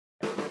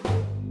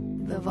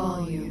the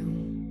volume.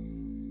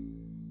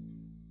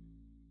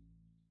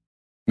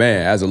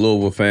 Man, as a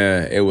Louisville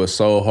fan, it was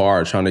so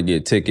hard trying to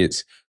get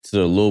tickets to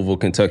the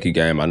Louisville-Kentucky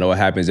game. I know it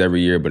happens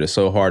every year, but it's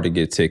so hard to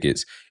get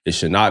tickets. It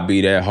should not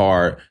be that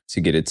hard to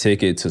get a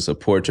ticket to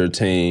support your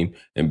team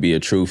and be a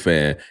true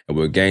fan. And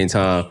with Game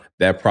Time,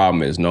 that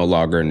problem is no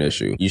longer an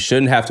issue. You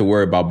shouldn't have to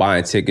worry about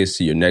buying tickets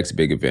to your next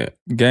big event.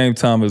 Game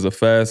Time is a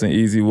fast and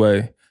easy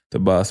way to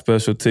buy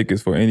special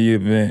tickets for any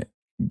event,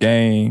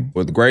 game.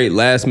 With great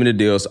last-minute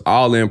deals,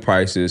 all-in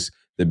prices,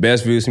 the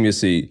best views from your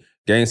seat,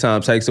 Game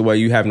Time takes away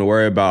you having to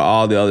worry about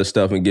all the other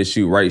stuff and gets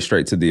you right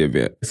straight to the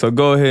event. So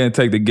go ahead and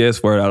take the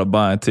guesswork out of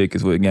buying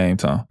tickets with Game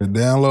Time.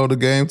 Download the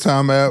Game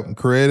Time app,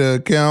 create an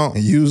account,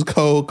 and use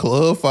code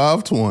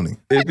CLUB520.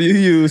 If you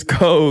use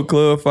code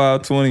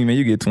CLUB520, man,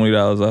 you get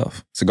 $20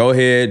 off. So go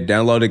ahead,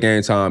 download the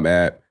Game Time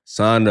app,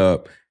 sign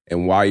up,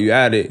 and while you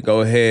at it,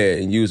 go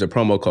ahead and use the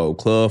promo code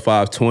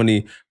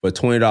CLUB520 for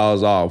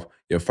 $20 off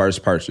your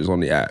first purchase on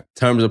the app.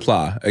 Terms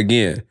apply.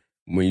 Again,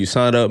 when you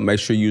sign up, make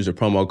sure you use the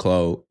promo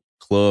code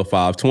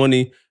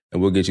CLUB520,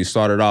 and we'll get you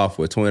started off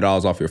with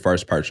 $20 off your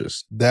first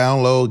purchase.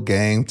 Download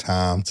Game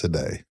Time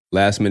today.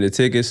 Last minute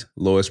tickets,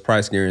 lowest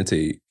price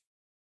guaranteed.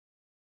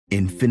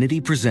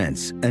 Infiniti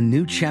presents a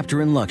new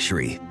chapter in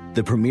luxury,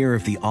 the premiere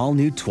of the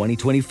all-new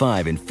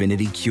 2025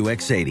 Infiniti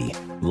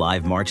QX80,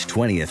 live March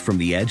 20th from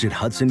the Edge at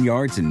Hudson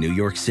Yards in New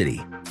York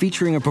City,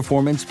 featuring a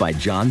performance by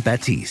John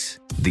Batiste.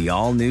 The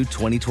all-new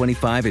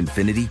 2025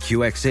 Infiniti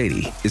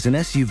QX80 is an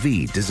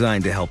SUV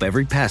designed to help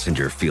every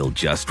passenger feel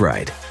just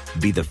right.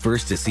 Be the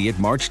first to see it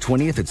March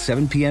 20th at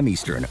 7 p.m.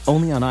 Eastern,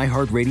 only on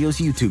iHeartRadio's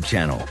YouTube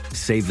channel.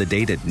 Save the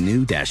date at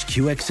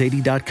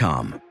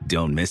new-QX80.com.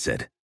 Don't miss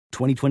it.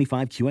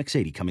 2025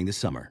 QX80 coming this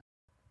summer.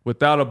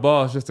 Without a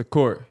ball, it's just a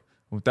court.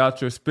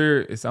 Without your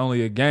spirit, it's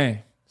only a game.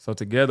 So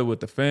together with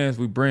the fans,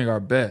 we bring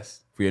our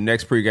best. For your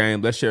next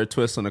pregame, let's share a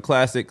twist on the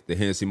classic, the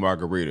Hennessy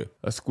Margarita.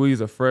 A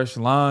squeeze of fresh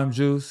lime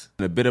juice.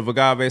 And a bit of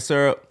agave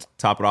syrup.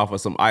 Top it off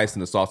with some ice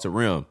and a salted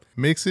rim.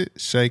 Mix it,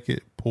 shake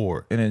it, pour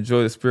it. And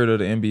enjoy the spirit of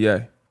the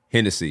NBA.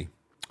 Hennessy.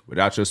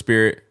 Without your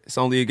spirit, it's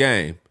only a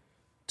game.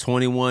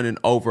 21 and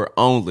over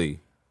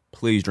only.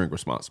 Please drink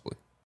responsibly.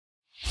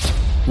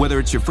 Whether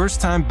it's your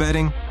first time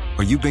betting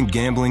or you've been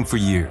gambling for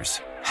years,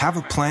 have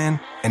a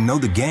plan and know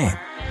the game.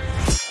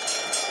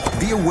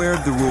 Be aware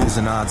of the rules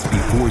and odds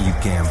before you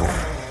gamble.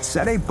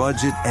 Set a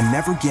budget and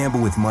never gamble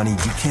with money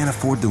you can't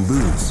afford to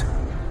lose.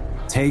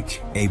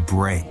 Take a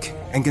break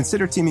and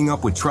consider teaming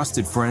up with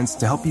trusted friends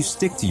to help you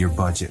stick to your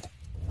budget.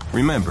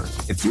 Remember,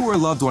 if you or a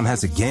loved one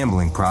has a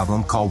gambling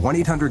problem, call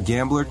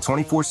 1-800-GAMBLER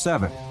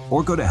 24/7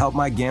 or go to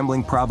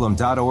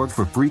helpmygamblingproblem.org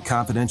for free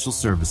confidential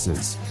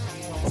services.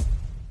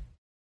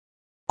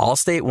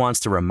 Allstate wants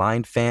to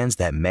remind fans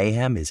that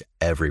mayhem is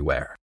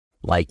everywhere.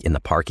 Like in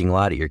the parking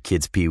lot at your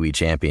kid's Pee Wee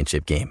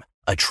championship game.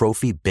 A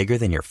trophy bigger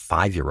than your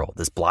 5-year-old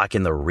is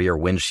blocking the rear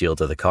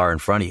windshield of the car in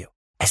front of you.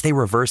 As they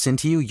reverse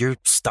into you, you're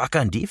stuck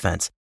on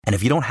defense. And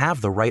if you don't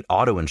have the right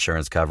auto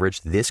insurance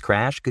coverage, this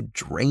crash could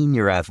drain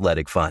your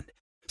athletic fund.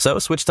 So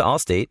switch to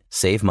Allstate,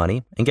 save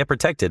money, and get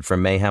protected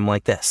from mayhem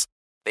like this.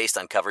 Based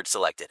on coverage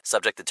selected,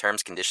 subject to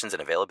terms, conditions,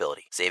 and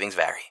availability. Savings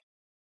vary.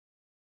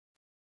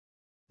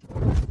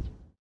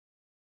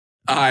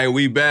 All right,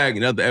 we back.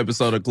 Another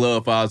episode of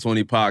Club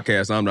 520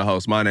 Podcast. I'm the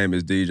host. My name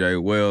is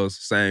DJ Wells.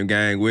 Same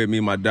gang with me.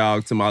 My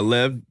dog to my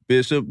left,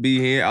 Bishop B.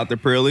 Hen out the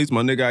Prairies.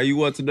 My nigga, how you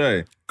what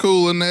today?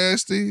 Cool and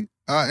nasty.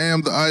 I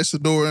am the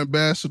Isidore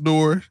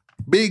Ambassador.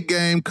 Big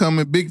game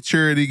coming, big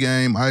charity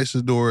game,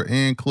 Isidore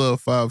and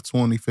Club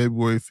 520,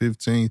 February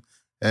 15th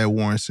at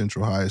Warren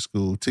Central High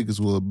School.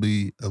 Tickets will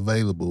be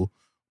available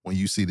when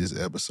you see this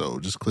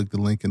episode. Just click the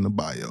link in the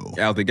bio.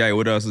 Out the gate,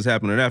 what else is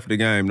happening after the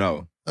game?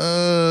 No.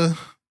 The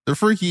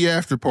freaky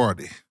after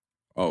party.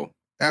 Oh.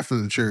 After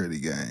the charity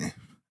game.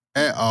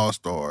 At All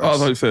Stars. Oh, I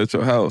thought you said at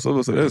your house. I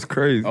was going to say, that's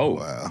crazy. Oh.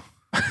 Wow.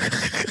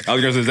 I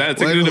was going to say, is that a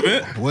ticket to the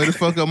event? Way to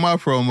fuck up my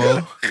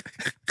promo.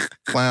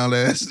 Clown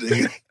ass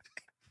nigga.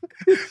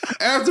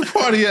 After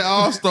party at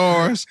All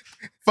Stars,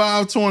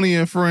 520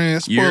 and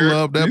friends. Pull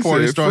up. That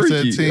party starts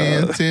freaky,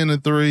 at 10, 10 to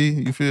 3.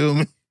 You feel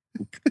me?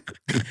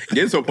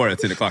 Getting to a party at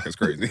 10 o'clock is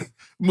crazy.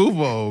 Move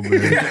on,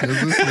 man. Thank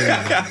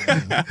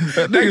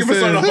you for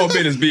starting off on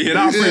business, B.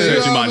 I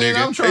appreciate you, my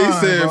nigga. I'm trying, he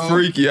said bro.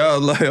 Freaky. I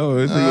was like, oh,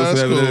 this nigga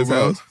that's cool, his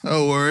bro. house.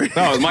 Don't worry.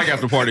 That was Mike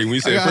after party when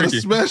you said freaky.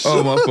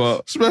 Oh, my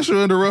fault.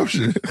 Special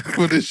interruption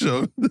for this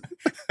show.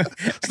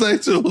 Stay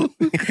tuned.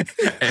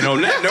 And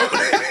on that note,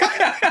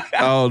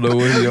 I don't know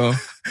what y'all.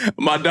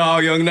 My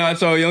dog, Young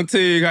Nacho, Young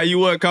Teague. How you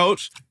what,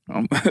 Coach?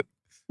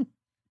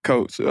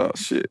 Coach, oh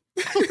shit.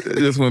 It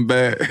just went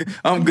bad.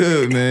 I'm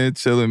good, man.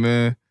 Chilling,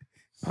 man.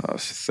 Oh,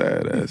 shit,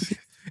 sad ass.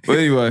 But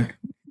anyway,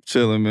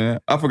 chilling, man.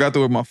 I forgot to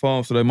wear my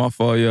phone, so that's my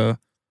fault, y'all.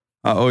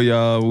 I owe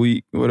y'all a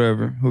week,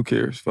 whatever. Who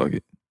cares? Fuck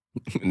it.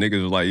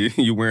 Niggas was like,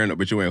 you wearing it,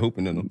 but you ain't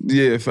hooping in them.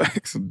 Yeah,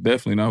 facts.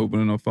 Definitely not hooping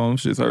in no phone.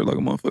 Shit's hurt like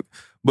a motherfucker.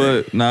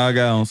 But nah, I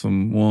got on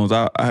some ones.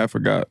 I had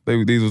forgot.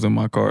 These was in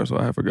my car, so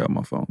I had forgot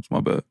my phones. My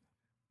bad.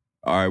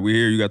 All right, we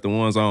here. You got the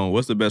ones on.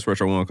 What's the best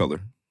retro one color?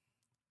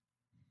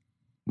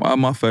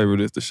 My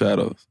favorite is the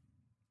shadows.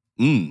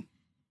 Mm.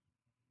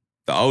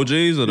 The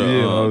OGs or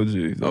the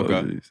OGs. Okay.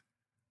 OGs.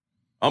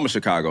 I'm a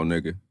Chicago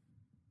nigga.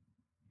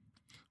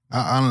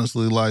 I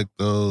honestly like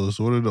those.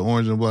 What are the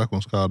orange and black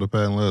ones called? The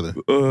patent leather.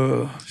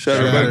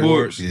 Shattered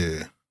backboards.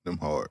 Yeah, them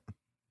hard.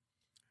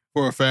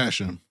 For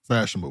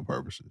fashionable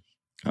purposes.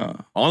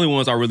 Only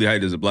ones I really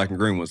hate is the black and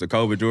green ones, the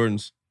COVID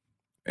Jordans.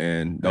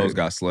 And those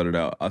got slutted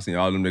out. I seen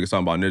all them niggas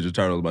talking about Ninja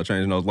Turtles, about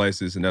changing those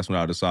laces, and that's when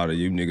I decided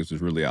you niggas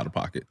was really out of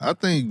pocket. I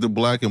think the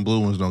black and blue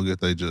ones don't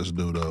get they just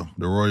do, though.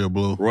 The royal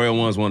blue. Royal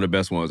one's one of the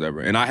best ones ever.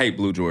 And I hate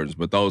blue Jordans,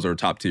 but those are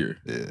top tier.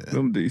 Yeah.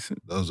 Them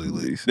decent. Those are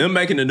elite. Them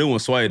making the new one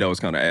suede, that was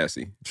kind of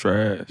assy.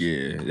 Trash.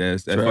 Yeah,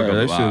 that fuck Trash. up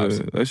the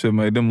vibes. They should have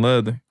made them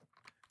leather.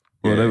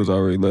 Well, they was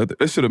already leather.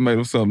 They should have made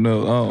them something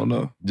else. I don't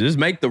know. Just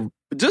make the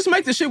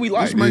shit we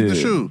like. Just make the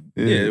shoe.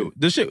 Yeah,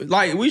 the shit,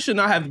 like, we should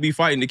not have to be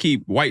fighting to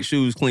keep white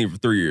shoes clean for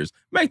 3 years.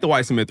 Make the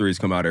white cement 3s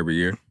come out every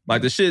year.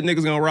 Like, the shit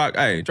niggas gonna rock,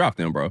 hey, drop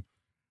them, bro.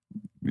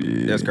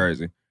 Yeah. That's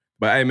crazy.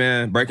 But hey,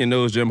 man, breaking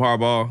news, Jim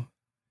Harbaugh,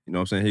 you know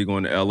what I'm saying? He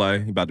going to LA.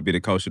 He about to be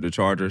the coach of the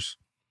Chargers.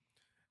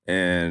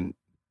 And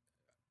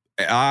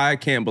I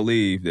can't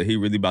believe that he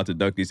really about to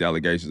duck these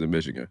allegations in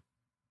Michigan.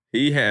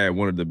 He had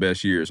one of the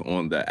best years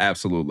on the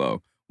absolute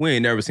low. We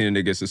ain't never seen a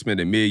nigga get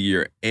suspended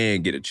mid-year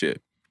and get a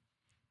chip.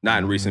 Not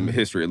in recent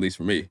history, at least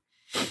for me.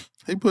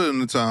 He put in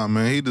the time,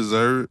 man. He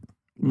deserved it.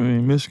 I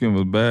mean, Michigan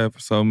was bad for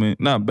so many.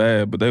 Not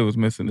bad, but they was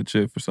missing the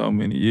chip for so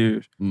many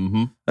years.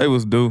 Mm-hmm. They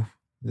was due.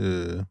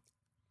 Yeah.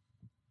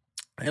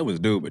 It was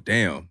due, but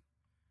damn.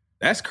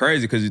 That's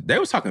crazy because they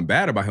was talking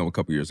bad about him a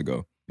couple years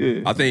ago.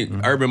 Yeah. I think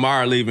Urban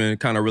Meyer leaving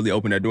kind of really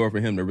opened that door for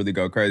him to really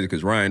go crazy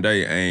because Ryan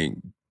Day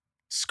ain't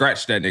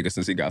scratched that nigga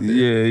since he got there.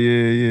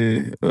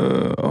 Yeah.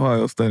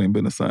 Ohio State ain't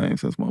been the same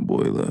since my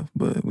boy left,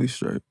 but we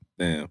straight.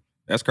 Damn.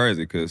 That's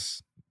crazy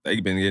because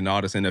they've been getting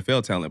all this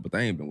NFL talent, but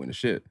they ain't been winning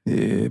shit.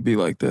 Yeah, it be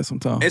like that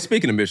sometimes. And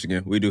speaking of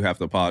Michigan, we do have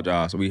to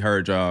apologize. We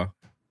heard y'all.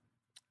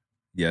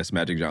 Yes,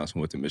 Magic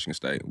Johnson went to Michigan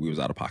State. We was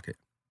out of pocket.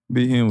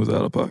 Beat him was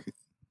out of pocket.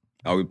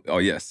 Oh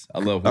yes. I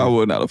love him. I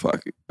wasn't out of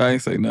pocket. I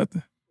ain't say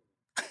nothing.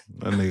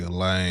 That nigga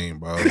lame,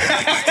 bro.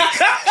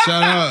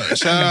 Shout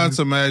out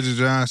to Magic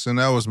Johnson.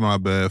 That was my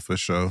bad for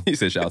sure. He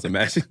said shout out to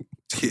Magic.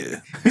 Yeah.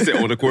 He said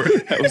on the court.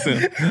 That was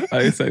him.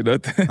 I ain't say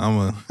nothing.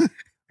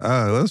 All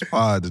right, let's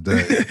pod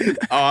today.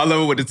 Oh, I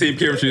love it with the team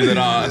chemistry is at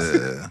odds.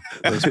 Yeah,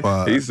 let's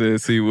pod. He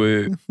said, see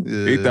what?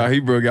 Yeah. He thought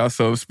he broke out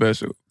something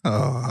special.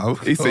 Oh,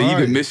 He said, all you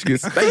right. can Michigan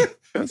State.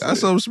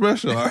 That's something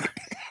special. All right.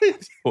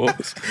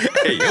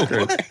 Hey, yo.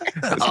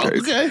 That's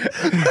crazy. Okay.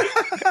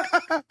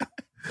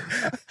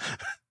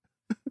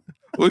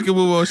 We can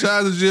move on.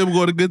 Shout out to Jim.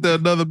 Going to get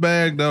that another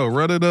bag, though.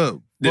 Run it up.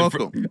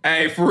 Welcome.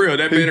 Hey, for real,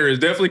 that banner is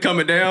definitely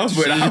coming down,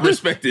 but I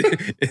respect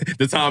it.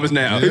 The time is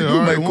now. He Yeah, do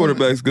all make right,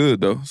 quarterbacks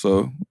good, though.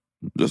 So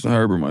Justin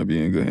Herbert might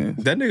be in good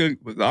hands. That nigga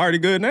was already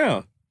good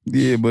now.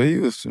 Yeah, but he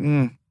was...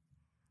 Harbaugh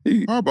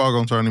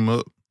going to turn him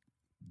up.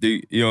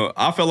 You know,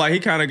 I feel like he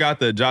kind of got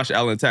the Josh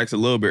Allen tax a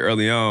little bit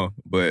early on,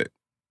 but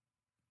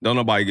don't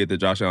nobody get the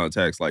Josh Allen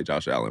tax like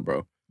Josh Allen,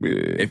 bro. Yeah.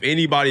 If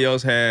anybody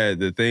else had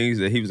the things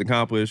that he was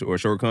accomplished or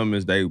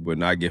shortcomings, they would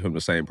not give him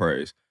the same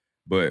praise.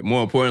 But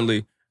more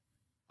importantly,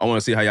 I want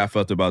to see how y'all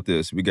felt about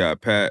this. We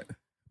got Pat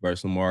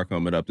versus Lamar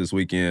coming up this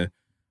weekend.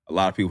 A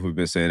lot of people have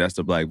been saying that's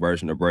the black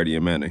version of Brady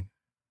and Manning.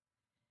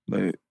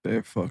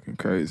 They're fucking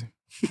crazy.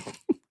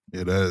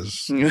 Yeah,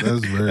 that's very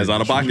That's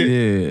out of pocket?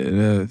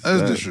 Yeah,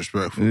 That's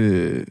disrespectful.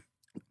 Yeah.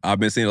 I've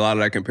been seeing a lot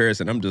of that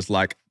comparison. I'm just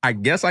like, I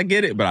guess I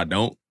get it, but I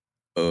don't.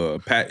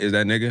 Pat is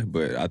that nigga,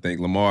 but I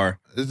think Lamar.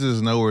 It's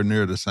just nowhere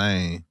near the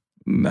same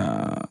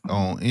Nah.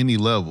 on any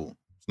level.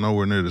 It's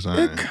nowhere near the same.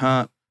 It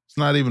can't. It's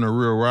not even a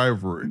real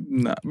rivalry.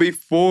 Nah.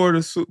 Before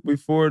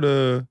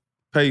the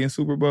Peyton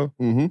Super Bowl,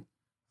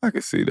 I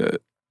could see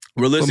that.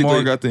 Realistically,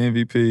 Lamar got the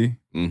MVP.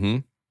 mm-hmm.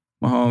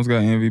 Mahomes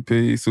got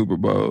MVP, Super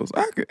Bowls.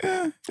 I could.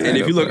 And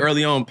if you look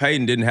early on,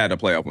 Peyton didn't have the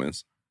playoff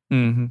wins.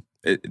 Mm-hmm.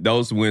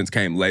 Those wins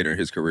came later in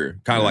his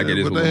career, kind of like it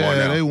is but with Lamar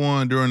now. They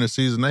won during the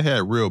season. They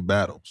had real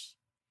battles.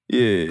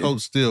 Yeah.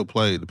 Coach still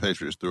played the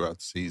Patriots throughout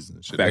the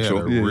season. Shit,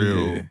 Factual. They had a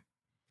real, It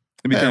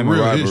had became a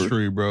real rivalry.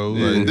 history, bro.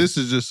 Yeah. Like, this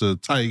is just a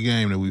tight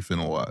game that we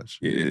finna watch.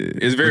 Yeah.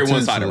 It's very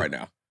one-sided right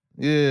now.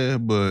 Yeah,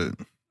 but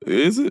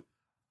Is it?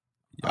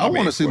 I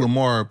want to see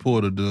Lamar pull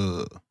the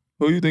dub.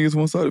 Who you think it's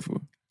one-sided for?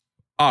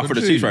 For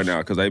the Chiefs right now,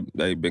 because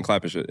they've been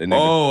clapping shit. And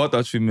I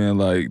thought you meant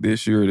like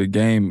this year, the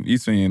game, you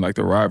saying like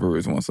the rivalry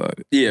is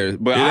one-sided. yeah,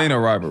 but It ain't a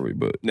rivalry,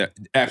 but... Yeah,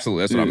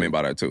 absolutely. That's what I mean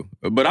by that, too.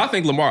 But I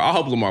think I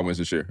hope Lamar wins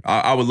this year.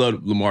 I would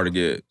love Lamar to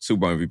get Super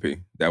Bowl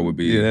MVP. That would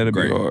be that'd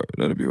great. be hard.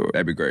 That'd be hard.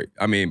 That'd be great.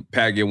 I mean,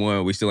 Pat get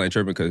one. We still ain't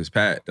tripping because it's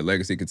Pat. The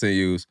legacy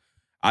continues.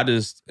 I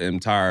just am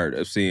tired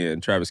of seeing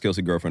Travis Kelce's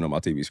girlfriend on my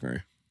TV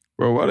screen.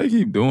 Bro, why they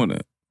keep doing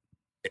that?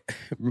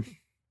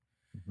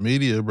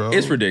 Media, bro.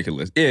 It's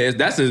ridiculous. Yeah,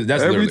 that's Every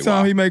literally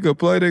time why. he make a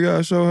play, they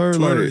gotta show her.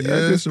 Twitter, Like,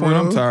 at this yes, point,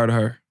 I'm bro. tired of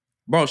her.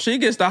 Bro, she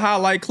gets the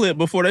highlight clip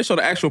before they show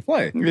the actual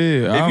play.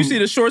 Yeah. If you see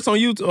the shorts on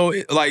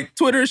YouTube, like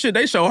Twitter and shit,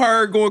 they show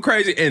her going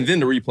crazy and then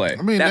the replay.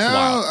 I mean, that's now,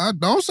 wild. I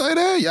don't say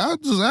that. Y'all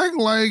just act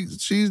like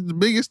she's the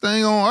biggest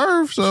thing on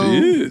earth. So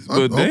She is,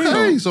 but okay,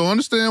 damn. so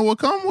understand what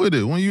come with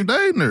it when you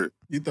dating her.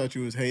 You thought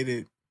you was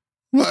hated.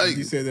 Like,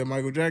 You said that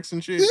Michael Jackson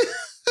shit.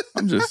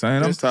 I'm just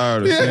saying, I'm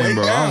tired of seeing,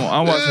 bro.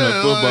 I'm watching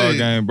a football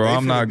game, bro.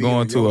 I'm not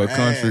going to a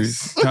country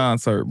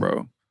concert,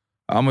 bro.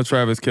 I'm a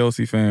Travis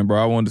Kelce fan,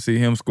 bro. I wanted to see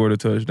him score the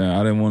touchdown.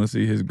 I didn't want to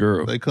see his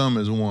girl. They come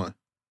as one.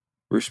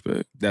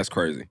 Respect. That's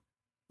crazy.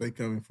 They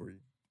coming for you.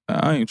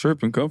 I ain't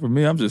tripping. Come for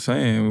me. I'm just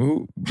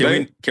saying.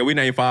 Can we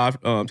name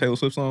 5 Taylor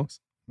Swift songs?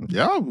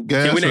 Y'all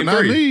gas we name not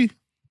 3? me.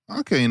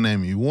 I can't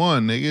name you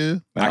one,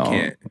 nigga.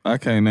 I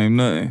can't name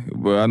nothing,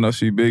 but I know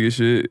she big as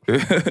shit.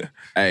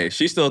 Hey,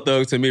 she still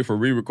thugs to me for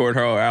re-recording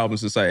her own albums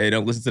to say, hey,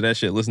 don't listen to that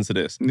shit, listen to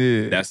this.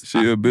 Yeah,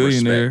 she a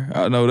billionaire. Respect.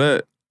 I know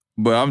that.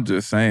 But I'm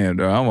just saying,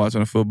 though, I'm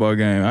watching a football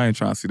game. I ain't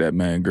trying to see that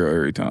man girl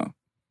every time.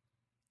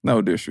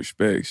 No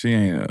disrespect. She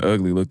ain't an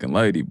ugly looking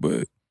lady,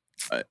 but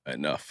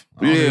enough.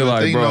 Yeah,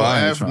 like, bro,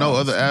 no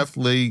other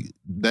athlete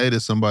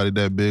dated somebody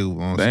that big.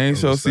 They ain't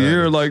show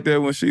Sierra like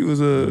that when she was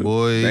a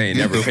boy. They ain't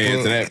never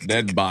paying to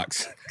that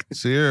box.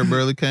 Sierra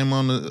barely came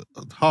on the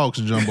Hawks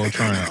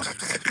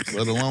jumbotron,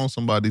 let alone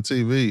somebody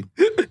TV.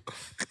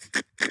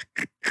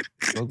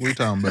 What we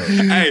talking about?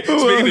 Hey,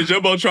 speaking of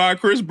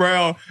jumbotron, Chris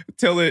Brown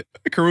telling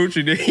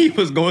Carucci that he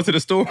was going to the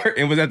store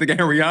and was at the game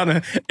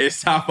Rihanna.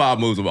 It's top 5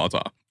 moves of all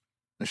time.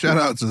 Shout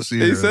out to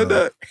Sierra. He said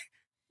that.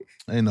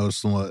 Ain't no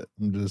smut.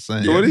 I'm just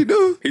saying. What'd he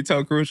do? He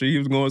told Carucci he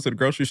was going to the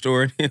grocery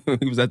store and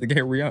he was at the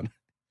game Rihanna.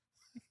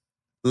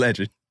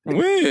 Legend.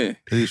 When?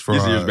 He's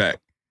These years back.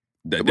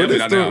 When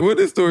did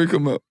this story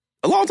come up?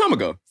 A long time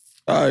ago.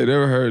 I ain't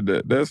never heard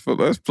that. That's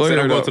player. Said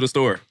I'm going to the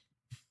store.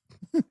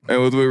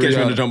 And was with Catch me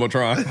Rihanna. on the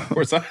jumbotron.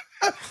 Or something.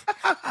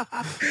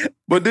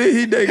 But did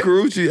he date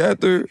Carucci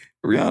after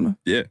Rihanna?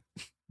 Yeah.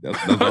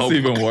 That's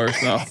even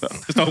worse. No.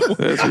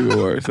 That's even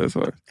worse. That's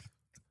worse.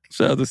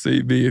 Shout out to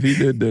CB. If he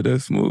did that,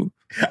 that's smooth.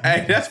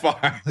 Hey, that's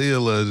fine. He a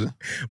legend.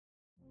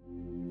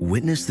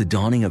 Witness the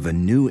dawning of a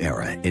new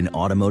era in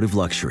automotive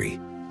luxury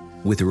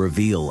with a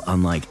reveal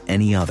unlike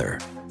any other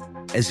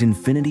as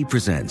Infiniti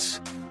presents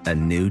a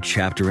new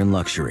chapter in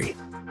luxury,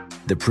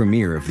 the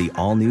premiere of the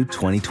all-new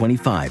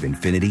 2025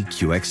 Infiniti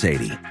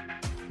QX80.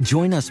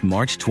 Join us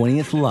March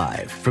 20th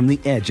live from the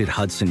Edge at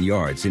Hudson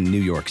Yards in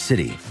New York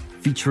City,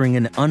 featuring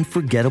an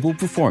unforgettable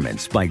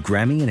performance by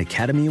Grammy and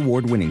Academy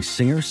Award-winning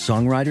singer,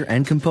 songwriter,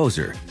 and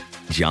composer,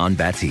 Jon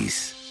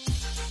Batiste.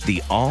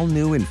 The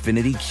all-new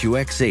Infiniti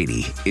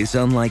QX80 is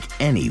unlike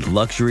any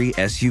luxury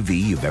SUV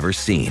you've ever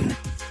seen.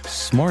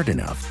 Smart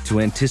enough to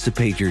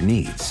anticipate your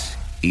needs,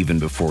 even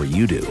before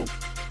you do.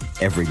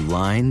 Every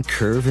line,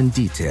 curve, and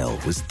detail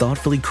was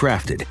thoughtfully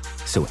crafted,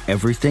 so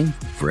everything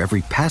for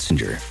every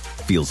passenger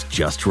feels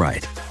just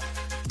right.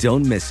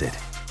 Don't miss it.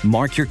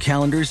 Mark your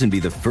calendars and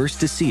be the first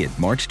to see it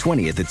March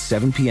 20th at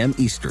 7 p.m.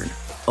 Eastern,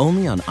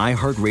 only on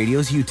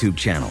iHeartRadio's YouTube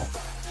channel.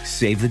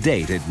 Save the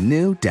date at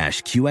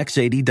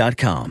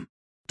new-QX80.com.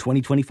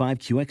 2025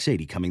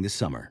 QX80 coming this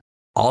summer.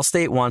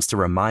 Allstate wants to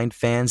remind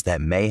fans that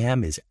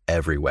mayhem is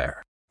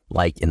everywhere.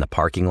 Like in the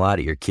parking lot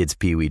at your kid's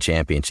Pee Wee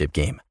championship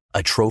game.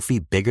 A trophy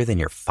bigger than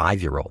your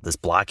 5-year-old is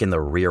blocking the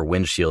rear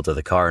windshield of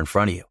the car in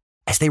front of you.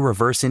 As they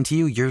reverse into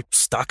you, you're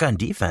stuck on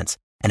defense.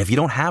 And if you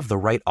don't have the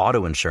right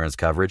auto insurance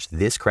coverage,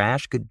 this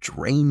crash could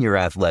drain your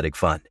athletic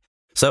fund.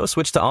 So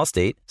switch to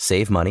Allstate,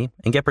 save money,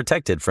 and get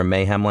protected from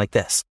mayhem like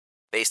this.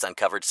 Based on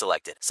coverage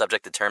selected,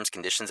 subject to terms,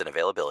 conditions, and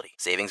availability.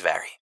 Savings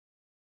vary.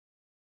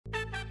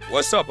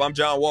 What's up? I'm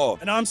John Wall.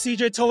 And I'm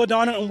CJ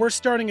Toledano, and we're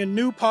starting a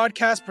new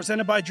podcast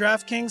presented by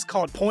DraftKings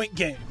called Point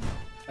Game.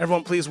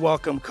 Everyone, please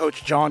welcome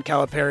Coach John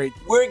Calipari.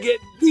 We're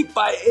getting beat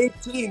by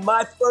 18.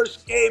 My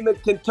first game in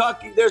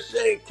Kentucky, they're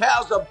saying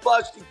Cal's a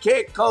bust. He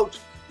can't coach.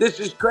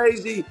 This is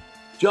crazy.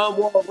 John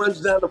Wall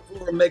runs down the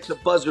floor and makes a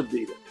buzzer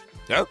beater.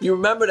 Yep. You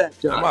remember that,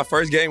 John? That's my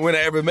first game win I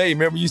ever made.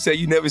 Remember you said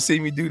you never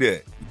seen me do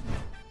that.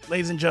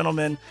 Ladies and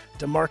gentlemen,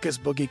 DeMarcus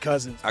Boogie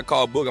Cousins. I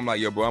called Boog. I'm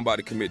like, yo, bro, I'm about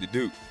to commit to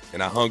Duke.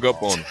 And I hung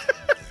up on him.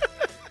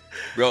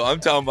 Bro, I'm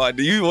talking about,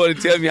 do you want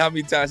to tell me how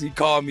many times he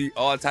called me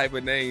all type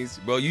of names?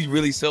 Bro, you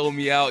really sold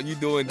me out. You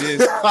doing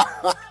this.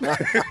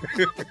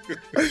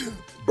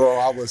 Bro,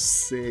 I was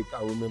sick.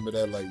 I remember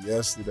that like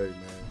yesterday,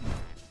 man.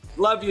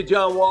 Love you,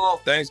 John Wall.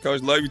 Thanks,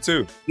 Coach. Love you,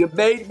 too. You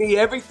made me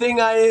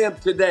everything I am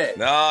today.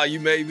 Nah, you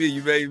made me.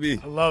 You made me.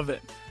 I love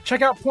it.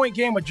 Check out Point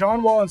Game with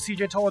John Wall and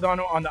CJ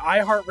Toledano on the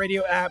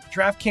iHeartRadio app,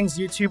 DraftKings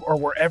YouTube, or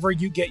wherever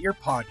you get your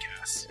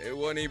podcasts. It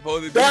wasn't even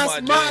supposed to be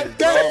That's my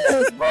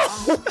dance, bro.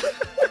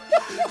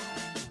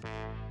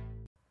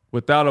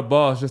 Without a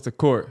ball, it's just a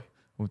court.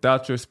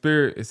 Without your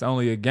spirit, it's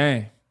only a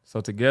game. So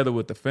together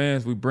with the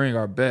fans, we bring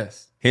our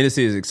best.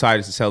 Hennessy is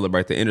excited to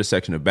celebrate the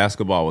intersection of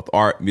basketball with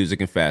art, music,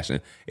 and fashion.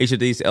 Each of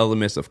these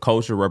elements of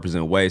culture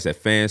represent ways that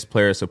fans,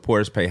 players,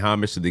 supporters pay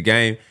homage to the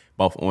game,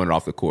 both on and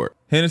off the court.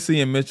 Hennessy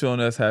and Mitchell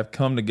and us have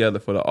come together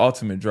for the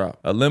ultimate drop,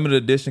 a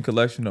limited edition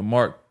collection to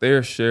mark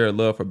their shared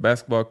love for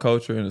basketball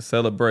culture and to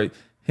celebrate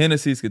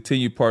Hennessy's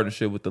continued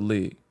partnership with the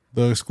league.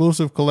 The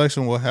exclusive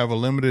collection will have a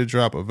limited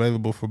drop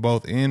available for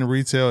both in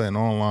retail and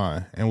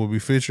online, and will be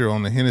featured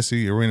on the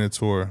Hennessy Arena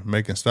Tour,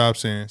 making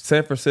stops in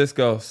San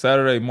Francisco,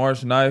 Saturday,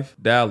 March 9th,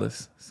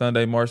 Dallas,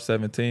 Sunday, March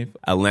 17th,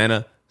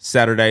 Atlanta,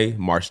 Saturday,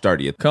 March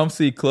 30th. Come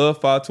see Club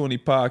 520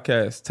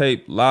 podcast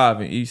taped live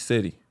in each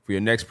city. For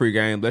your next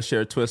pregame, let's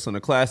share a twist on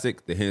the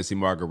classic, the Hennessy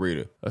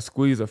Margarita. A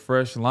squeeze of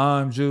fresh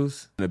lime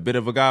juice. And a bit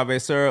of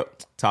agave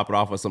syrup. Top it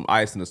off with some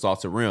ice and a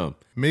salted rim.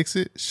 Mix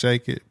it,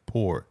 shake it,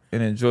 pour it.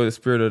 And enjoy the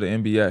spirit of the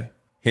NBA.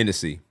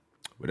 Hennessy.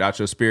 Without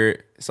your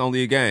spirit, it's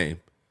only a game.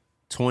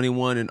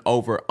 21 and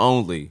over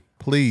only.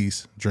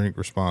 Please drink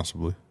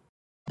responsibly.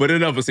 But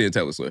enough of seeing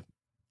Taylor Swift.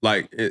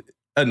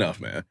 Enough,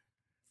 man.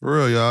 For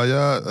real,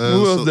 y'all.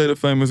 Who else dated a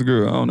famous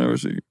girl? I don't ever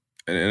see.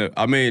 And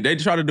I mean, they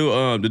try to do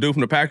the dude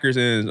from the Packers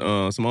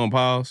and Simone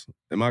Piles.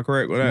 Am I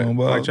correct with that?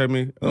 Like, check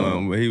me.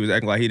 He was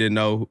acting like he didn't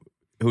know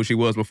who she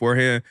was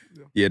beforehand.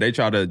 Yeah, they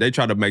try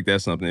to make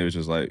that something. It was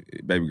just like,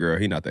 baby girl,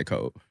 he not that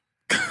cold.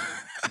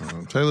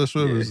 Taylor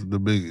Swift is the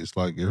biggest.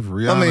 Like, if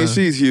Rihanna, I mean,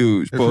 she's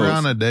huge. If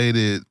Rihanna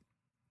dated,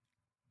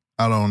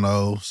 I don't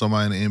know,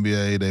 somebody in the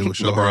NBA, they would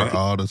show her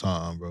all the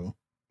time, bro.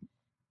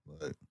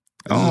 Like,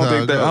 I don't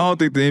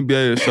think the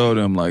NBA will show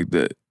them like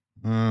that.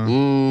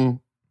 Nah,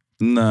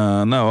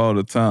 not all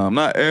the time.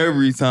 Not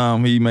every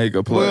time he make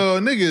a play. Well,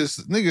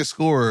 niggas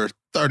score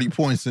 30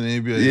 points in the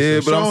NBA.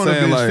 Yeah, so but I'm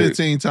saying like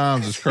 15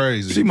 times is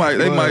crazy. They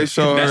might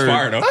show her. That's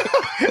fire though.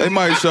 They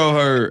might show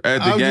her at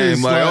the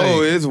game like,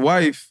 oh, his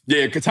wife.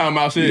 Yeah,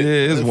 timeout shit.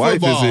 Yeah, his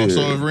wife football, is here.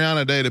 So if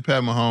Rihanna dated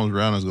Pat Mahomes,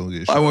 Rihanna's gonna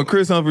get shot. Like when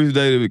Chris Humphries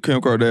dated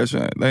Kim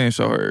Kardashian, they ain't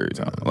show her every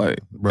time. Like,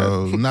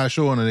 bro, not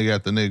showing that they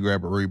got the nigga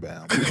grab a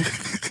rebound.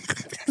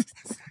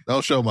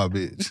 Don't show my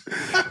bitch.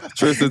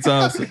 Tristan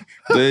Thompson.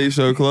 They ain't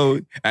show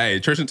Chloe. Hey,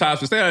 Tristan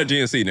Thompson, stay out of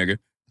GNC, nigga.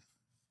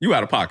 You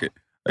out of pocket.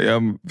 Hey,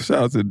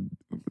 shout out to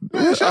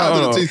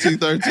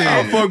TT13.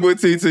 I fuck with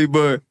TT,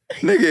 but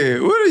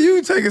nigga, what are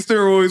you taking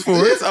steroids for?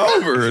 It's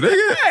over,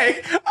 nigga.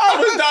 Hey, I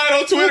was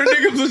dying on Twitter.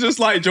 Niggas was just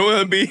like,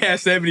 Joel Embiid had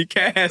 70,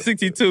 Cat had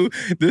 62.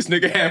 This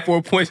nigga had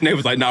 4 points, and they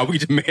was like, nah, we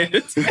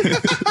demanded.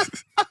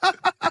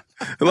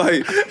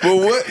 Like, but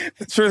what,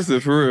 Tristan,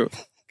 for real?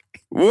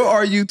 What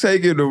are you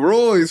taking the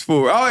roids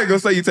for? I ain't gonna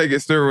say you taking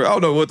steroids. I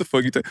don't know what the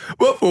fuck you take.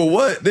 But for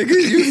what, nigga?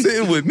 You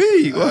sitting with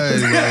me. Hey, bro.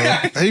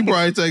 He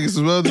probably taking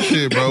some other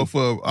shit, bro,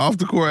 for off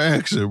the court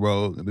action,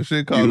 bro. The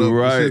shit caught you up.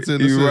 Right. The shit's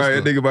in the you right.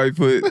 system. That nigga might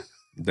put.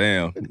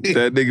 Damn.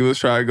 That nigga was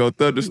trying to go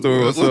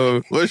thunderstorm or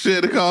something. What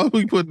shit they call?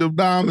 We put them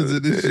diamonds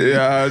in this shit.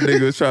 Yeah, that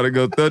nigga was trying to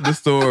go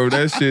thunderstorm.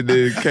 That shit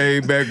then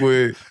came back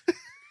with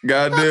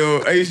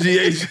goddamn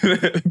HGH in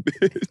that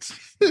bitch.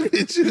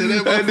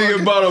 That nigga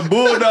bought a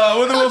bulldog.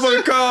 What the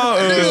motherfucker called?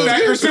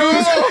 Stacker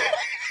shoes.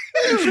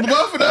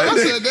 Buffing I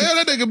said, damn,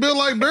 that nigga built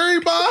like Barry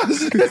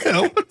Bonds. What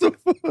the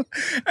fuck?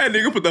 That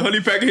nigga put the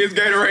honey pack in his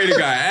Gatorade and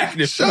got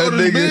active.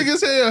 Shoulders big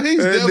as hell.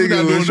 He's definitely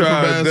not doing it for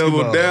trying to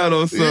double basketball. down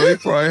on something. He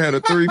probably had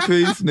a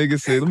 3-piece. Nigga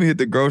said, let me hit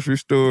the grocery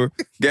store,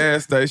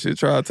 gas station,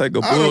 try to take a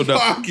Out of bulldog.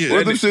 pocket.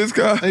 What them shits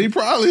called? He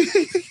probably...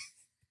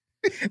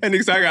 And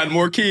nigga said, I got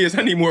more kids.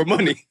 I need more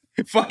money.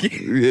 Fuck it.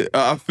 Yeah,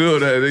 I feel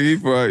that. Nigga. He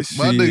probably My shit.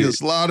 nigga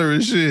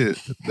slaughtering shit.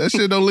 That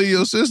shit don't leave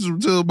your system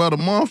until about a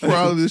month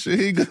probably. This shit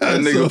he got.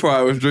 That nigga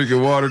probably was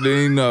drinking water, didn't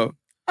even know.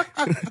 He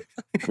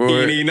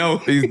didn't even know.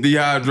 He's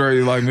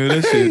dehydrated. Like, man,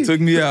 that shit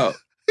took me out.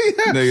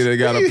 Nigga, they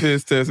got a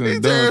piss test and He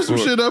it's done tearing for some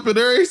it. shit up in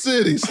every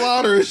city,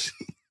 slaughtering shit.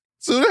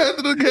 Soon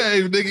after the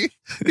game, nigga,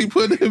 he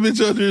put the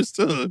image under his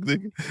tongue,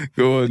 nigga.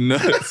 Going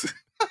nuts.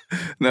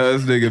 Now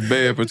this nigga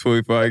bad for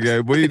 25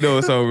 games, but he know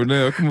it's over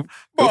now. Come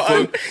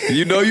on, fuck.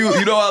 You know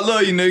I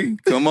love you, nigga.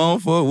 Come on,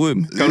 fuck with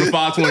me. Come to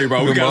 520,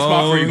 bro. We got a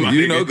spot for you, my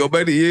You nigga. know, go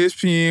back to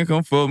ESPN.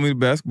 Come fuck me.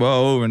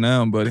 Basketball over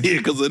now, buddy. Yeah,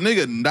 because a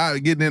nigga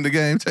not getting in the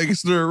game taking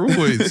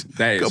steroids.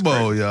 That is Come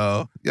on,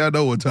 y'all. Y'all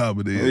know what time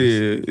it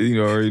is. Yeah,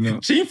 you already know.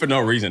 Cheating for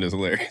no reason is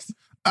hilarious.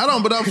 I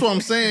don't, but that's what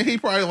I'm saying. He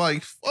probably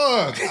like,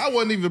 fuck, I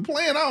wasn't even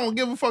playing. I don't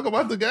give a fuck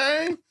about the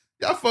game.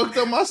 Y'all fucked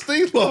up my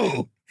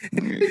stilo.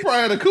 He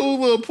probably had a cool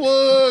little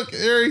plug,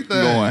 everything.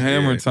 Going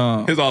hammer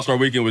time. His All-Star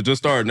weekend was just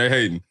starting. They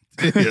hating.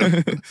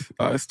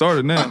 It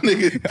started now.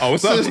 Nigga, Oh,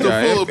 what's up? system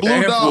full of blue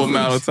ample dolphins.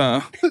 amount of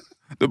time.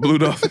 The Blue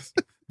Dolphins.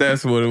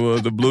 That's what it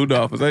was. The Blue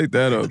Dolphins. Ain't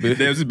that up, bitch?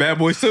 There's bad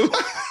boys too.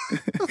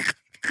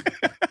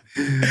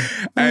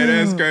 Hey,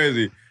 that's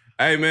crazy.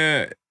 Hey,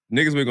 man,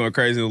 niggas been going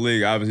crazy in the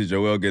league. Obviously,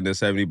 Joel getting the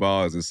 70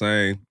 ball is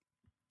insane.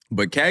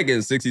 But Cat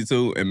getting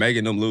 62 and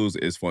making them lose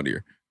is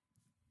funnier.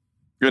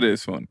 It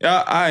is funny.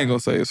 I ain't gonna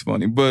say it's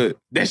funny, but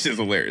That shit's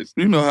hilarious.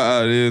 you know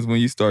how it is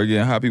when you start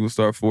getting how people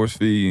start force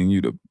feeding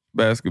you the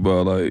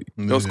basketball. Like,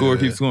 go score,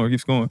 keep scoring, keep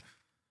scoring.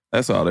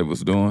 That's all they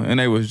was doing. And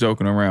they was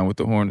joking around with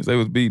the Hornets. They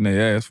was beating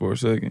their ass for a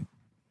second.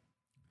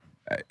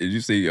 Did you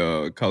see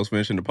Coach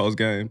Finch in the post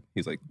game?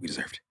 He's like, we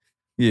deserved it.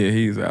 Yeah,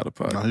 he was out of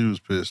pocket. No, he was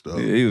pissed though.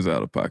 Yeah, he was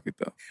out of pocket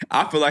though.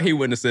 I feel like he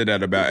wouldn't have said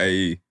that about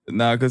AE.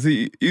 Nah, cause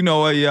you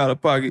know why he out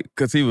of pocket?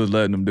 Cause he was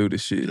letting them do the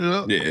shit.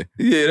 Yeah.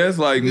 Yeah, that's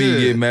like me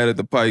getting mad at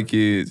the Pike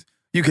kids.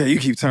 You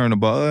keep turning the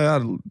ball. I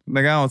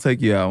don't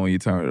take you out when you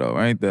turn it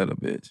over. Ain't that a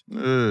bitch?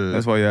 Yeah.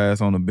 That's why your ass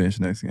on the bench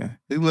next game.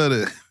 He let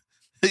it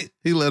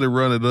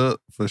run it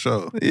up for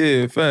sure.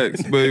 Yeah,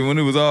 facts. But when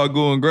it was all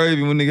going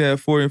gravy, when nigga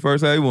had 40 in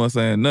first half, he wasn't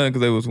saying nothing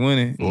because they was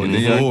winning. And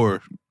then y'all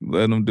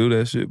let them do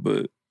that shit.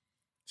 But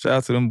shout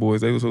out to them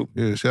boys. They was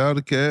hooping. Yeah, shout out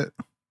to Cat.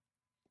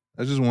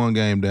 That's just one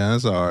game down.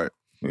 That's all right.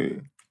 Yeah.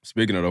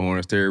 Speaking of the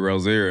Hornets, Terry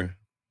Rozier,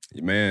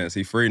 man, is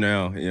he free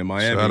now in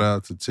Miami? Shout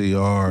out to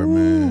TR,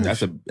 man.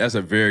 That's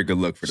a very good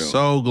look for them.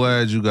 So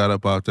glad you got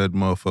up out that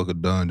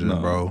motherfucker dungeon,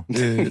 bro.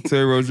 Yeah,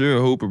 Terry Rozier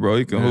a hooper, bro.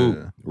 He can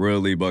hoop. Real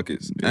lead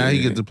buckets. Now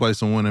he get to play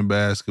some winning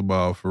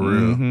basketball for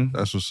real.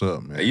 That's what's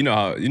up, man. Hey, you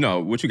know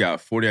what you got?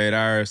 48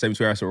 hours,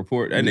 72 hours to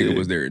report. That nigga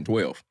was there in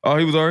 12. Oh,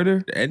 he was already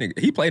there? That nigga,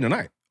 he played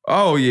tonight.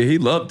 Oh, yeah, he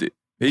loved it.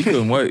 He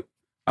couldn't wait.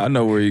 I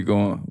know where he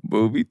going.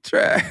 Booby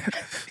trap.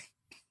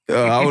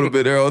 I would have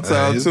been there on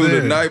time, too.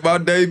 there. The night my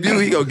debut,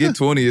 he gonna get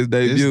 20 his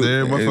debut. It's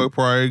there. Motherfucker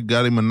probably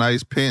got him a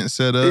nice tent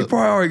set up. He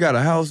probably already got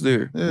a house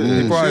there.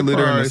 Yeah, He probably lived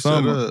there in the set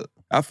summer. up.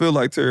 I feel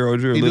like Terry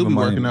Rozier He live do in be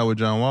Miami. working out with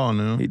John Wall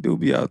now. He do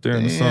be out there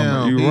in the summer.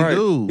 Damn, You he right.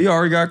 do. He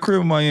already got a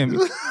crib in Miami.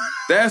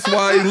 That's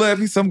why he left.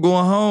 He said, I'm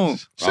going home.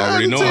 Shout out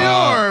to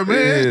TR,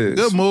 man. Yes.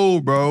 Good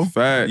move, bro.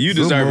 Fact. You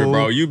Good deserve it, move.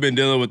 bro. You've been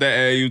dealing with that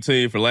AAU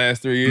team for the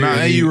last 3 years. Nah,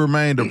 and you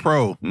remained a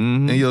pro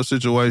in your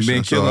situation.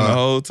 Been killing the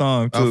whole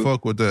time, too. I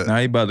fuck with that. Now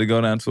he about to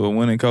go down to a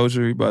winning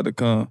culture. He about to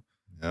come.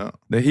 Yeah.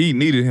 The Heat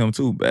needed him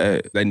too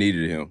bad. They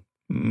needed him.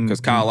 Because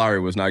Kyle Lowry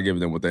was not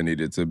giving them what they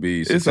needed to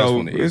be It's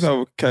successful in over. the It's East.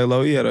 over.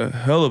 Kalo, he had a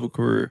hell of a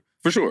career.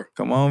 For sure.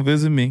 Come on,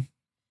 visit me.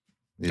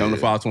 Come to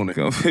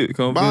 520.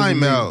 Come Buy visit him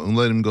me. out and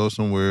let him go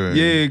somewhere. and-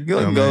 Yeah,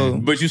 let him go.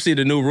 But you see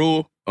the new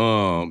rule,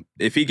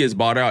 if he gets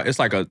bought out, it's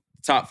like a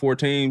top 4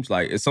 teams,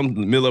 like it's some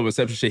middle of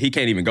reception shit he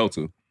can't even go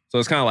to. So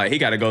it's kind of like he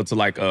got to go to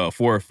like a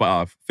 4 or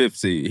 5, 5th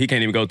seed. He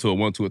can't even go to a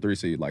 1, 2, or 3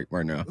 seed like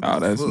right now.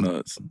 Oh, that's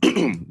nuts.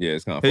 Yeah,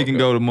 it's kind of He can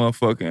go to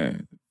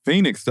motherfucking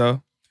Phoenix,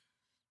 though.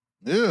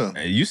 Yeah.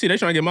 Hey, you see they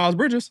trying to get Miles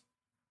Bridges?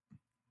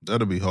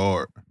 That'll be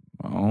hard.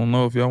 I don't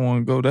know if y'all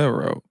want to go that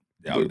route.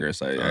 Yeah, I was gonna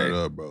say, Start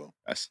hey, up, bro.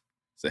 it's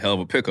a hell of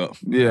a pickup.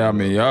 Yeah, I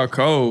mean, y'all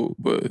cold,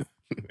 but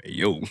Hey,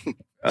 yo.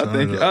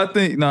 I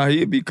think, nah,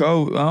 he'd be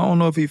cold. I don't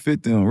know if he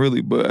fit them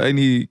really, but they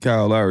need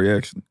Kyle Lowry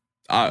actually.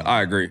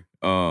 I agree.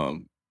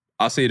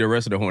 I see the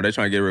rest of the horn. They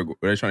trying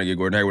to get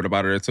Gordon Hayward up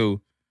out of there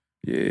too.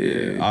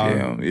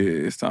 Yeah,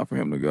 it's time for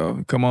him to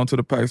go. Come on to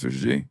the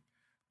Pacers, G.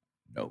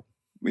 No.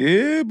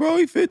 Yeah, bro,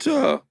 he fit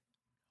y'all.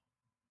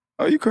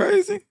 Are you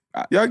crazy?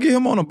 Y'all get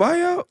him on a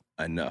buyout?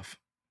 Enough.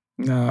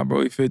 Nah,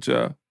 bro, he fit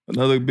y'all.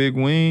 Another big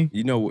wing.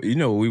 You know what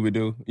we would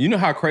do? You know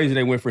how crazy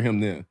they went for him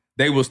then?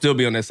 They will still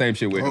be on that same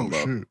shit with him,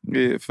 bro. Shit.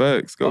 Yeah,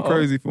 facts. Go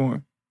crazy for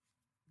him.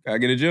 Gotta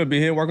get a gym, be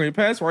here, work on your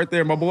pass right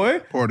there, my boy.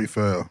 Party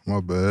foul. My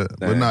bad.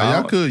 But Damn. nah,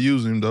 y'all could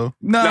use him, though.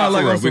 Nah,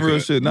 like on some real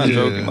could. shit. Not Yeah.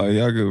 joking. Like,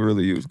 y'all could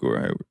really use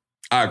Gordon Hayward.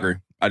 I agree.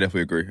 I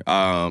definitely agree. Like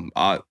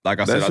I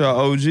That's said,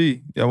 y'all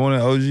OG. Y'all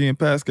wanted OG and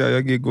Pascal.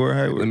 Y'all get Gordon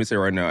Hayward. let me say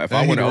right now, if And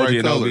I he wanted the OG right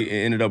and color. Obi and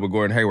ended up with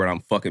Gordon Hayward, I'm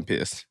fucking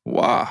pissed.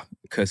 Why?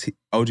 Because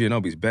OG and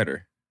Obi's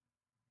better.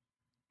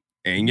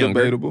 And younger.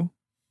 Debatable.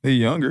 He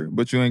younger,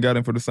 but you ain't got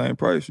him for the same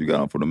price. You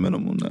got him for the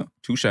minimum now.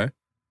 Touche.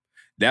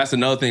 That's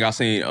another thing I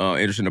seen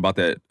interesting about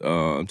that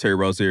Terry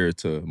Rozier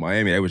to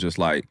Miami. They was just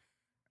like,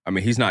 I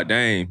mean, he's not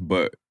Dame,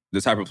 but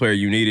the type of player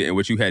you needed and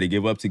what you had to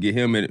give up to get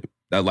him, and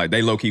that like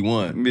they low key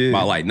won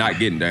by like not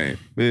getting Dame.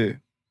 Yeah.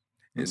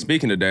 And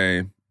speaking of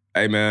Dame,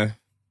 hey man,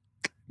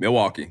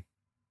 Milwaukee,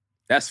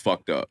 that's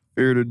fucked up.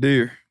 Fear the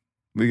deer.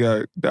 We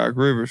got Doc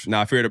Rivers.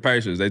 Now, fear the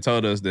Pacers. They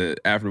told us that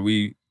after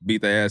we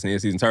beat their ass in the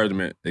in-season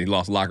tournament, they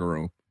lost the locker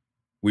room.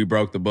 We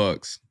broke the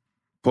Bucks.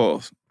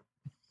 Pause.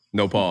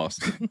 No pause.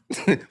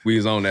 We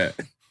was on that.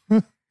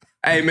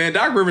 Hey, man,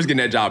 Doc Rivers getting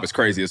that job is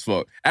crazy as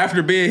fuck.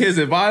 After being his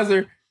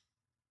advisor,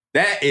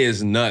 that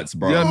is nuts,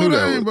 bro. Y'all knew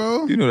that was,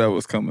 bro. You knew that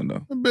was coming,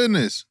 though.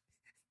 Business.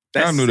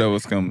 I knew that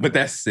was coming. But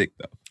that's sick,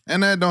 though.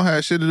 And that don't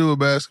have shit to do with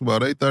basketball.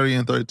 They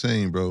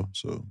 30-13, bro.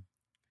 So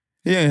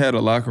He ain't had a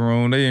locker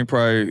room. They ain't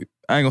probably,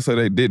 I ain't gonna say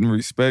they didn't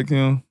respect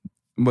him,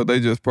 but they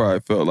just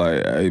probably felt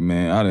like, hey,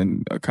 man, I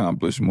didn't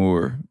accomplish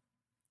more.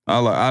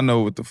 I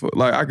know what the fuck.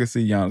 Like, I could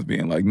see Giannis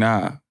being like,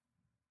 nah.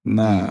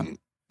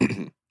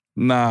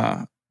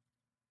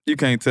 You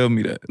can't tell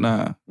me that.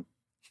 Nah.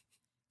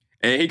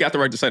 And he got the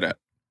right to say that.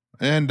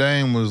 And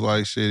Dame was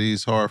like, shit,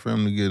 he's hard for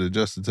him to get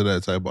adjusted to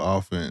that type of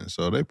offense.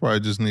 So they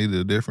probably just needed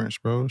a difference,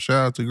 bro.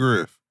 Shout out to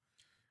Griff.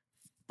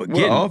 But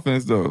What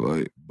offense, though?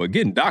 Like, but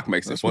getting Doc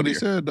makes That's it what he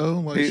funnier. said, though.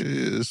 Like, shit,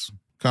 it's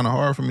kind of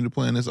hard for me to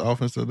play in this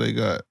offense that they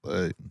got.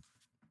 Like,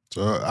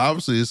 so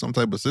obviously it's some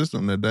type of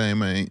system that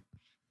Dame ain't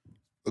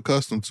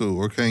accustomed to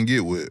or can't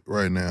get with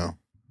right now.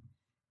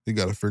 He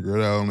got to figure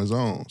it out on his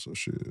own. So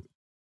shit.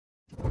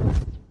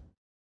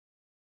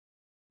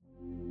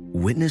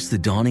 Witness the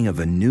dawning of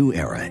a new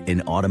era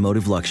in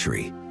automotive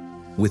luxury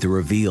with a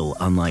reveal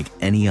unlike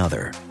any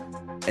other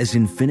as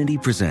Infiniti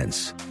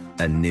presents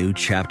a new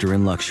chapter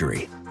in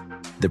luxury,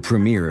 the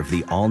premiere of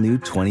the all-new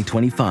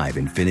 2025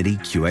 Infiniti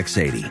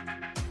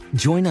QX80.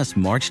 Join us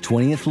March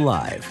 20th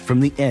live from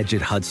the Edge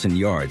at Hudson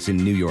Yards in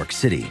New York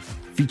City,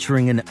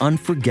 featuring an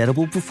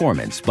unforgettable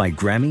performance by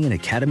Grammy and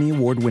Academy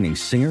Award-winning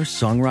singer,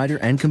 songwriter,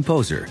 and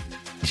composer,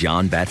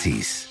 Jon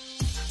Batiste.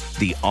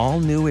 The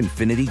all-new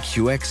Infiniti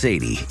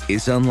QX80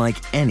 is unlike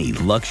any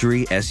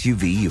luxury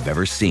SUV you've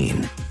ever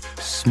seen.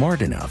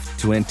 Smart enough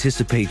to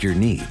anticipate your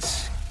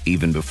needs,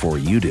 even before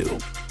you do.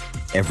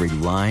 Every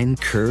line,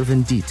 curve,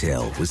 and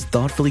detail was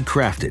thoughtfully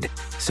crafted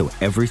so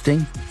everything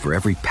for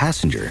every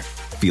passenger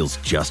feels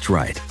just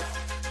right.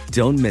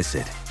 Don't miss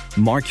it.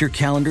 Mark your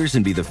calendars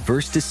and be the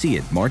first to see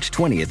it March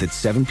 20th at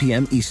 7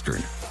 p.m.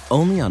 Eastern,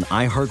 only on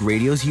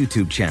iHeartRadio's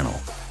YouTube channel.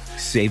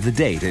 Save the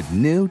date at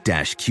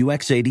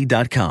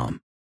new-QX80.com.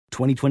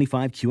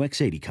 2025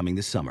 QX80 coming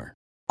this summer.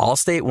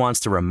 Allstate wants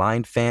to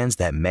remind fans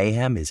that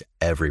mayhem is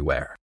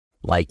everywhere.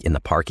 Like in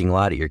the parking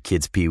lot at your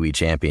kid's Pee Wee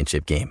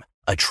Championship game.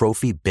 A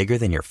trophy bigger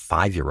than your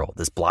 5-year-old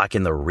is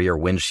blocking the rear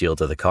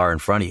windshield of the car in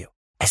front of you.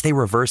 As they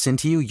reverse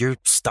into you, you're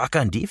stuck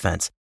on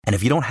defense. And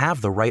if you don't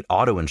have the right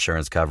auto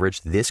insurance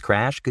coverage, this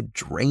crash could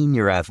drain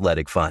your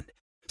athletic fund.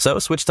 So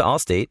switch to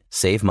Allstate,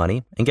 save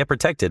money, and get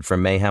protected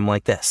from mayhem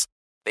like this.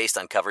 Based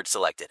on coverage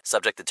selected,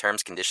 subject to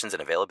terms, conditions,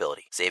 and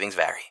availability. Savings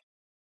vary.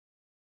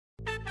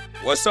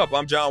 What's up?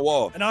 I'm John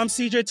Wall. And I'm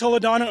CJ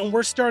Toledano, and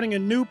we're starting a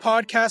new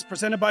podcast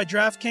presented by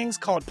DraftKings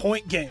called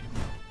Point Game.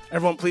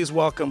 Everyone, please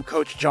welcome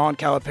Coach John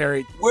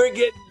Calipari. We're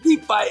getting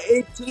beat by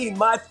 18.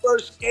 My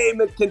first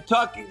game in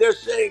Kentucky. They're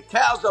saying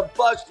Cal's a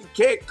bust. He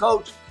can't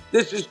coach.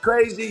 This is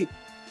crazy.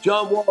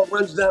 John Wall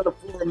runs down the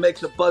floor and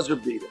makes a buzzer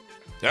beater.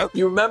 Yep.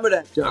 You remember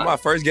that, John? That's my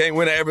first game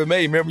win I ever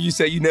made. Remember you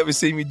said you never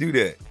see me do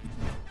that.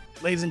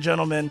 Ladies and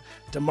gentlemen,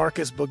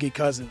 DeMarcus Boogie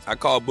Cousins. I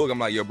called Book. I'm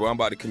like, yo, bro, I'm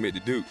about to commit to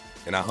Duke.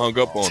 And I hung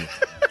up on him.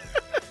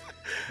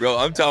 Bro,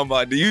 I'm talking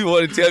about, do you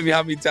want to tell me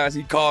how many times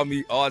he called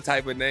me all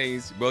type of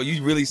names? Bro,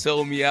 you really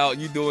sold me out.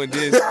 You doing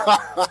this.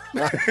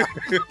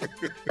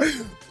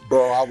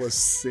 Bro, I was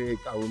sick.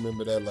 I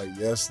remember that like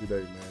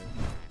yesterday,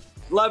 man.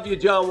 Love you,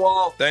 John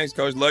Wall. Thanks,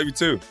 Coach. Love you,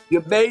 too.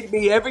 You made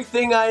me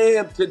everything I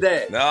am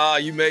today. Nah,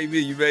 you made me.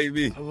 You made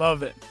me. I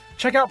love it.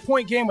 Check out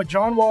Point Game with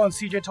John Wall and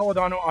CJ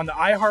Toledano on the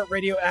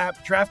iHeartRadio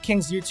app,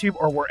 DraftKings YouTube,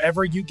 or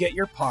wherever you get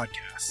your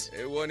podcasts.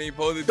 It wasn't even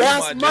supposed to be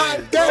That's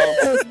my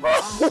dance,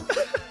 bro.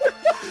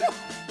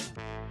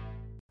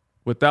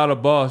 Without a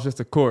ball, it's just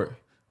a court.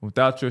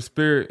 Without your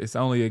spirit, it's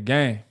only a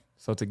game.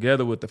 So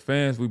together with the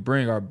fans, we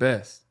bring our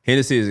best.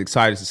 Hennessy is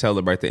excited to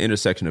celebrate the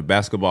intersection of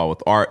basketball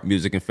with art,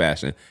 music, and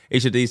fashion.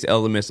 Each of these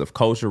elements of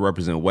culture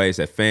represent ways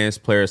that fans,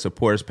 players,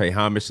 supporters pay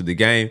homage to the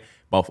game,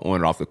 both on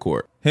and off the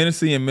court.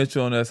 Hennessy and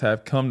Mitchell and us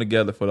have come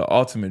together for the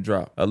ultimate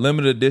drop, a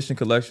limited edition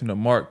collection to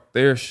mark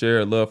their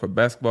shared love for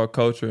basketball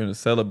culture and to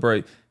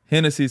celebrate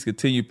Hennessy's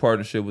continued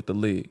partnership with the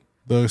league.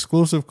 The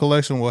exclusive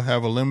collection will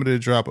have a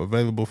limited drop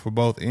available for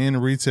both in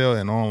retail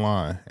and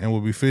online and will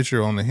be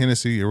featured on the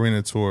Hennessy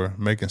Arena Tour,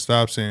 making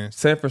stops in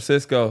San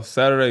Francisco,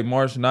 Saturday,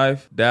 March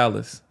 9th,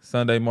 Dallas,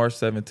 Sunday, March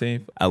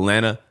 17th,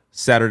 Atlanta,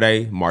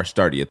 Saturday, March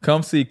 30th.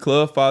 Come see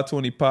Club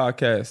 520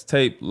 podcast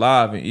taped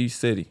live in each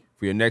city.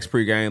 For your next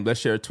pregame, let's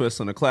share a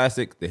twist on the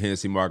classic, the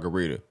Hennessy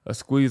Margarita. A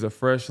squeeze of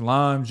fresh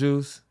lime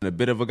juice And a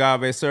bit of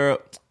agave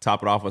syrup,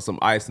 top it off with some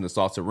ice and a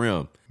salted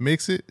rim.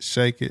 Mix it,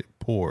 shake it,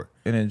 pour.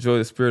 and enjoy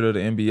the spirit of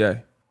the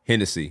NBA.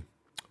 Hennessy,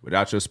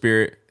 without your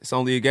spirit, it's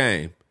only a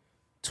game.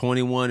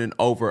 21 and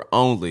over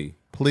only.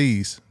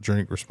 Please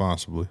drink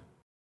responsibly.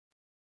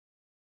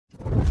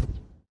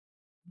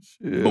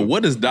 Yeah. But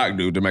what does Doc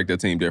do to make that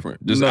team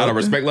different? Just out of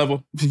respect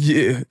level?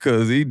 Yeah,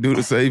 because he do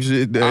the same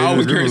shit. I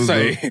was going to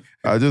say.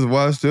 I just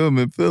watched him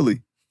in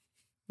Philly.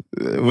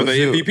 With the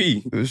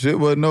MVP. The shit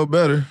wasn't no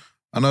better.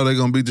 I know they're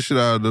going to beat the shit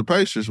out of the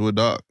Pacers with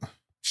Doc.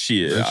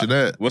 Shit. Bet you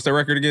that. What's their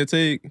record against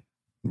Teague?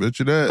 Bet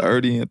you that.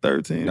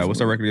 30-13. No, what's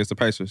their record against the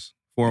Pacers?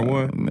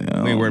 4-1?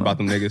 Man, We ain't worried about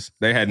them niggas.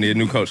 They had a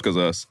new coach because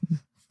of us.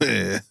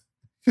 Yeah.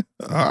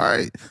 All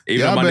right.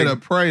 Even Y'all though my better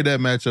pray that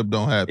matchup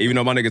don't happen. Even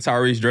though my nigga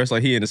Tyrese dressed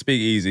like he in the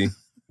speakeasy,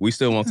 we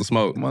still want to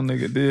smoke. My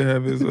nigga did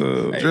have his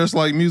Dressed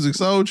like Music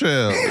Soul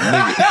Child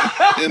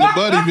nigga, in the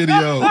Buddy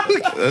video.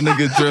 that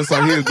nigga dressed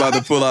like he was about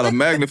to pull out a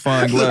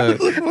magnifying glass.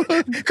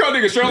 Come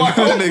nigga, Sherlock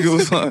That Holmes. nigga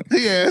was like,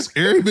 He asked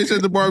every bitch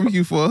at the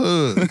barbecue for a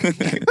hug.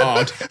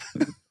 Oh.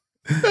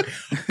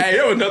 Hey,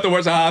 there was nothing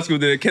worse in high school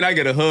than, can I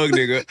get a hug,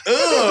 nigga?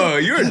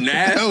 Ugh, you're That was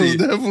nasty.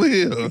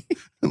 definitely him.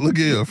 Look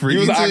at him. Freaky You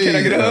was like, can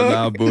I get a hug?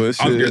 nah,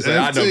 bullshit. I was gonna say,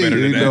 I know better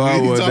than You know that. I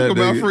He was talk that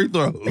about nigga. free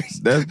throws.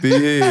 That's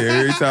big.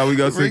 Every time we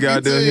go see Freaky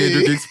goddamn Teague.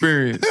 Hendrick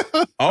experience.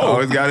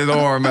 Always got his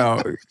arm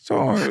out.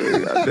 Sorry.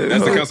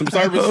 That's the customer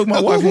service? Hug my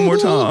wife one more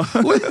time.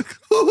 We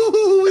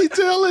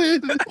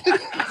telling.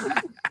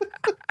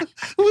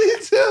 We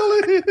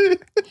telling.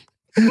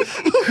 What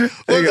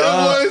that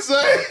boy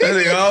say? That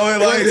nigga always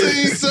What like did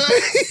he this.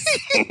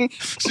 say?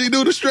 She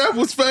knew the strap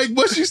was fake,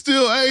 but she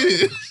still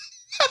ate it.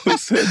 Who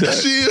said that?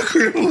 She a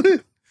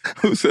gremlin.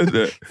 Who said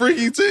that?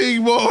 Freaky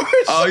Teague, boy.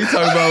 Oh, you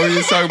talking about when you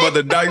was talking about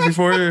the dykes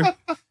before here?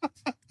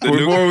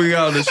 Before we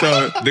got on the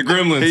show. The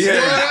Gremlins. He Yeah,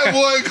 had, that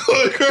boy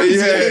going he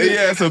crazy.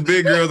 had some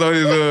big girls on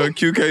his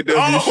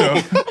QKW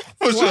show.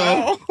 For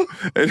sure.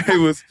 And they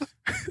was,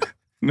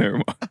 never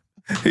mind.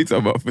 He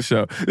talking about for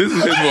sure. This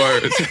is his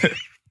words.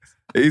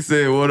 He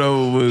said one of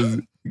them was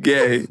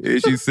gay,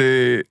 and she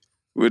said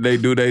when they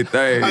do their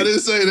thing, I didn't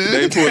say that.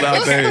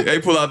 they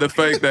pull out the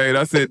fake thing. And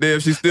I said, damn,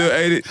 she still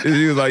ate it. And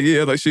she was like,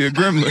 yeah, like she a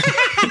gremlin.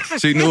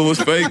 She knew it was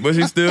fake, but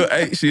she still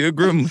ate. She a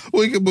gremlin.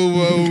 We can move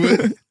on,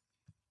 man.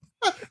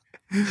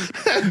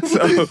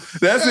 So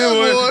that's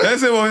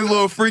him on his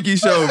little freaky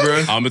show, bro.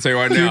 I'm gonna tell you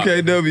right now.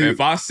 QKW. If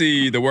I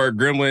see the word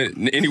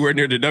gremlin anywhere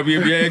near the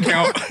WNBA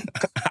account,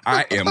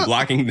 I am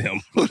blocking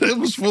them. It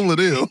was full of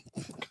them.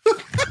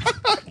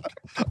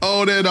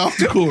 Oh, that off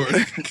the court.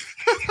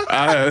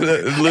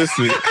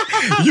 Listen,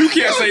 you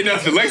can't say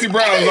nothing. Lexi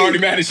Brown was already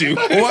mad at you.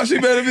 Why she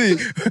mad at me?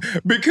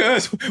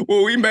 Because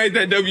when we made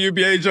that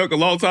WNBA joke a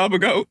long time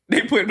ago,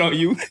 they put it on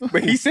you,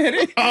 but he said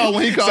it. Oh,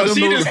 when he called so them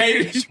she the, just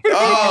hated it.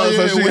 Oh,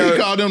 yeah, so when he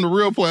called them the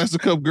real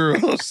plastic cup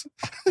girls.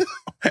 Is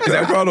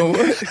that brought on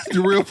what?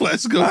 The real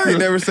plastic cup I ain't girls.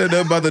 never said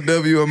nothing about the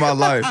W in my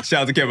life.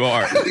 Shout out to Kevin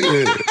Hart.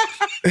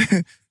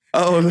 Yeah.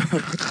 I don't know.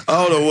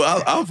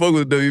 I'll fuck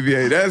with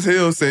WBA. That's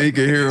Hill saying he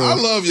can hear him. I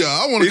love y'all.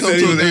 I want to He come said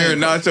to he was a hearing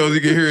game. nachos. He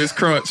could hear his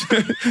crunch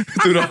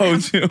through the whole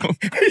gym.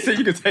 He said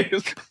you could take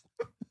his.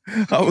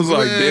 I was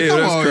like, Man, damn, come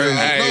that's on, crazy. y'all.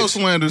 Hey. No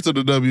slander to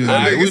the WNBA.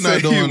 That nigga We're not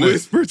said he doing that.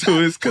 whispered to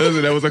his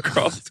cousin that was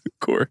across the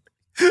court.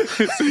 He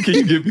said, can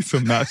you give me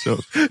some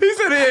nachos? He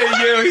said,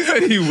 yeah. He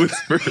said he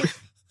whispered.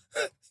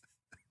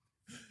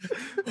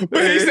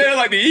 But he said it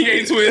like the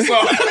E-Game twin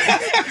song.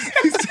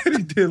 He said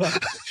he did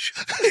like.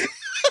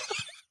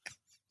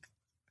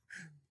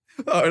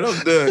 All right, I'm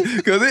done.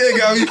 Because it ain't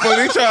got me funny.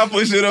 They try to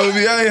push it over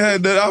me. I ain't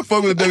had that. I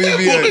fuck with the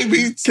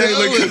WBA.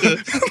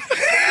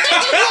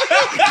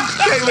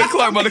 Caitlin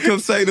Clark about to come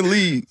say the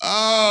lead.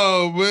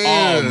 Oh,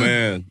 man. Oh,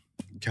 man.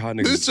 God,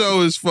 niggas. This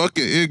show is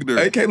fucking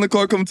ignorant. Hey, Caitlin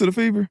Clark coming to the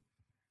Fever?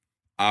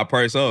 I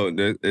pray so.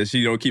 That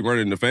she don't keep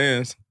running the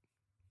fans.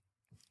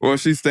 Or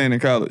she's staying in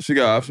college. She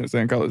got option to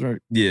stay in college, right?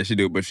 Yeah, she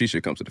do, but she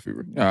should come to the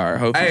Fever. All right,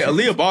 hopefully. Hey,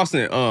 Aaliyah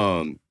Boston,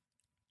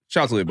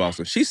 shout out to Aaliyah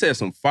Boston. She said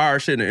some fire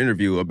shit in an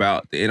interview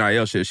about the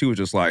NIL shit. She was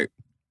just like,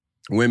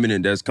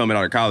 women that's coming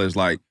out of college,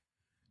 like,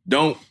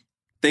 don't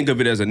think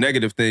of it as a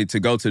negative thing to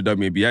go to the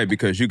WNBA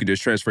because you can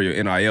just transfer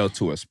your NIL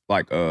to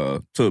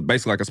to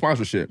basically like a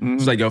sponsorship. Mm-hmm.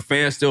 It's like your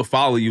fans still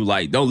follow you.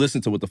 Like, don't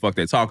listen to what the fuck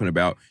they're talking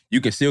about. You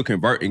can still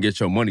convert and get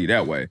your money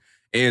that way.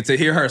 And to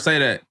hear her say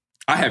that,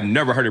 I have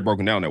never heard it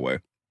broken down that way.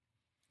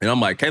 And I'm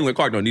like, Caitlin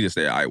Clark don't need to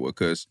stay at Iowa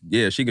because,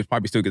 yeah, she could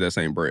probably still get that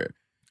same bread.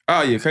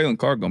 Oh, yeah, Caitlin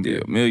Clark gonna be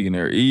a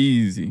millionaire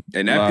easy.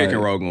 And that pick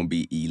and roll gonna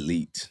be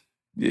elite.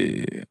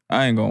 Yeah,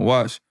 I ain't gonna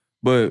watch,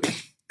 but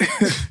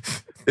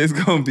it's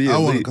gonna be elite. I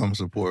want to come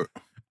support.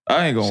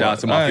 I ain't gonna Shout watch. out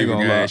to my Fever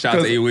gang. Shout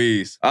out to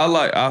Eweez.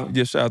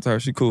 Shout out to her.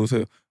 She cool as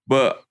hell.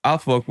 But I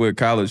fuck with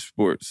college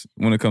sports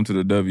when it comes to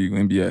the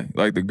WNBA,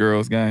 like the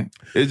girls game.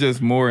 It's just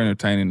more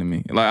entertaining to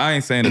me. Like, I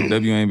ain't saying the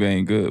WNBA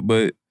ain't good,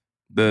 but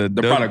the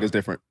product is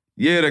different.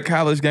 Yeah, the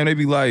college game, they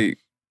be like,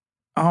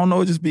 I don't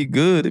know, it just be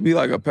good. It be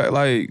like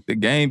the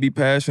game be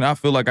passionate. I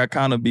feel like I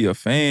kind of be a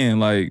fan.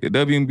 Like the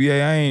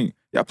WNBA,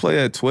 y'all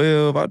play at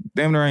 12. I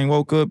damn near ain't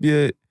woke up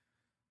yet.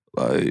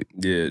 Like,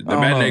 yeah, the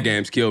matinee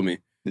games kill me.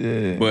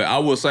 Yeah. But I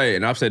will say,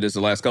 and I've said this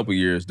the last couple of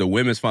years, the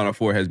women's Final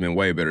Four has been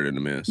way better than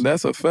the men's.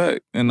 That's a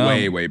fact. And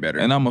way better.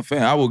 And I'm a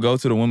fan. I will go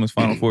to the women's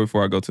Final Four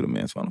before I go to the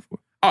men's Final Four.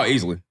 Oh,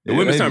 easily. The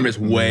women's tournament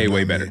is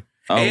way better.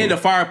 And the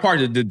fire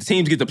part, the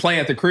teams get to play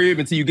at the crib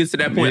until you get to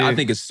that point. I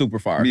think it's super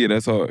fire. Yeah,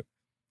 that's hard.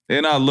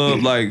 And I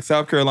love like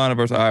South Carolina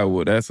versus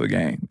Iowa. That's a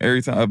game.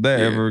 Every time if that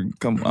ever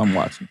come, I'm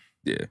watching.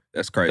 Yeah,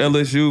 that's crazy.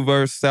 LSU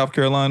versus South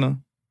Carolina,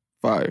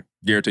 fire.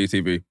 Guarantee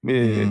TV.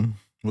 Yeah,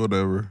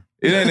 whatever.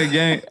 It ain't a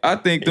game. I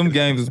think them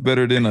games is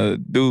better than a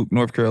Duke,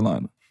 North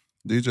Carolina.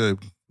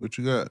 DJ, what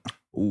you got?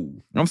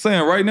 Ooh, I'm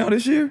saying right now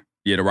this year.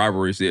 Yeah, the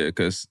rivalries. Yeah,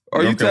 because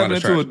are you tapping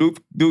into a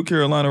Duke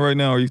Carolina right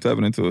now? Or are you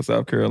tapping into a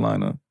South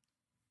Carolina?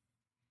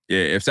 Yeah,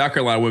 if South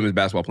Carolina women's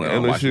basketball playing,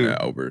 I'm watching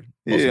that over.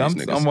 Yeah,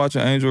 I'm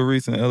watching Angel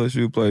Reese and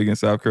LSU play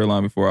against South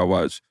Carolina before I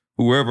watch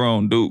whoever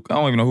on Duke. I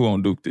don't even know who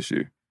on Duke this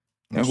year.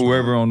 And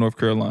whoever on North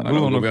Carolina. I know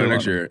who on who'll North be on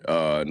Carolina next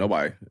year.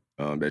 Nobody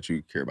that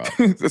you care about.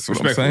 That's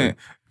what I'm saying.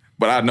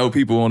 But I know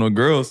people on the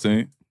girls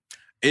team.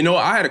 You know,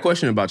 I had a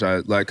question about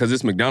y'all, like, because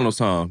it's McDonald's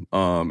time,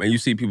 and you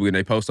see people getting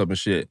they post up and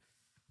shit.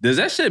 Does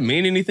that shit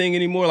mean anything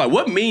anymore? Like,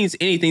 what means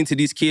anything to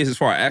these kids as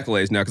far as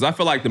accolades now? Because I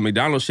feel like the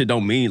McDonald's shit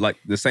don't mean like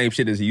the same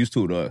shit as it used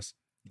to us.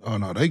 Oh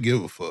no, they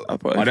give a fuck.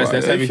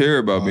 That's heavy. Care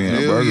about being a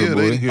burger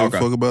boy. They give a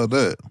fuck about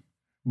that.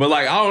 But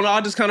like, I don't know. I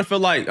just kind of feel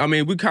like, I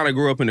mean, we kind of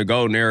grew up in the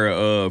golden era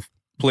of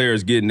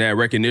players getting that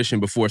recognition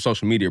before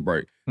social media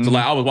break. So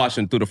like, I was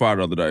watching Through the Fire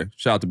the other day.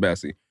 Shout out to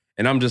Bessie.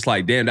 And I'm just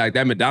like, damn,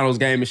 that McDonald's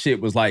game and shit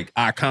was like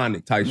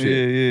iconic type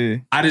shit. Yeah.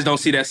 I just don't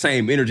see that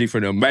same energy for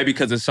them. Maybe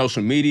because it's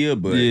social media,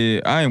 but yeah,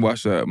 I ain't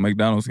watched a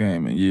McDonald's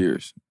game in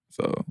years.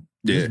 So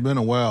yeah, it's been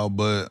a while,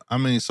 but I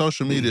mean,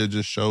 social media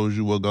just shows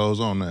you what goes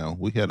on now.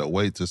 We had to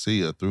wait to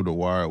see it through the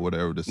wire or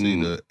whatever to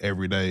see the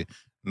everyday.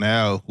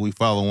 Now we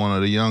follow one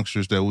of the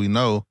youngsters that we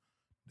know.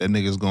 That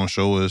nigga's gonna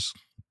show us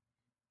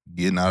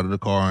getting out of the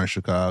car in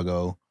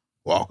Chicago,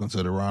 walking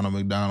to the Ronald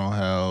McDonald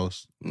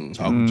house,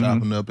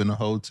 chopping up in the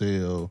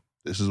hotel.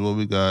 This is what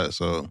we got.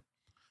 So,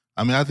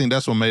 I mean, I think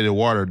that's what made it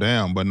watered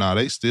down. But nah,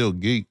 they still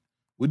geek.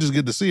 We just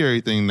get to see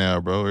everything now,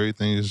 bro.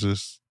 Everything is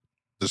just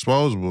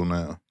disposable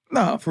now.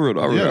 Nah, for real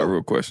though. I really got a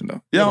real question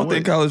though. Y'all don't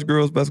think college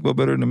girls basketball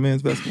better than the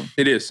men's basketball?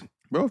 It is.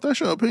 Bro, if that's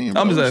your opinion,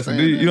 I'm bro, just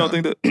asking. You don't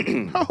think that?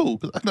 No,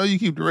 because I know you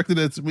keep directing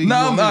that to me.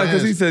 No,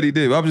 because he said he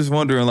did. I'm just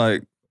wondering,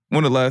 like,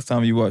 when the last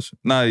time you watched,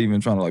 not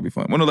even trying to like be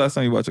funny, when the last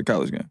time you watched a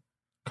college game?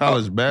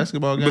 College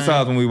basketball game?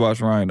 Besides when we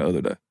watched Ryan the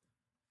other day.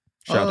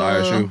 Shout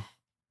out to ISU.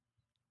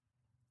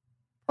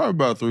 Probably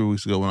about 3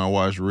 weeks ago when I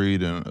watched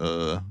Reed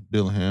and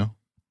Dillingham.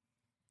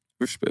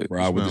 Respect.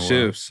 Ride with the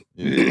shifts.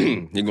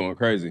 Yeah. You're going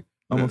crazy.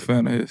 I'm a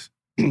fan of his.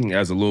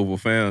 As a Louisville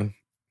fan,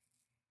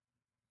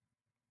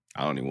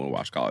 I don't even want to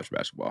watch college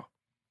basketball.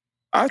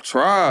 I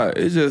tried.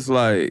 It's just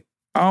like,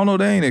 I don't know,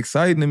 they ain't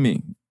exciting to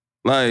me.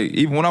 Like,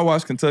 even when I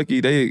watch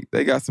Kentucky,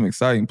 they got some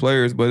exciting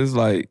players, but it's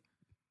like,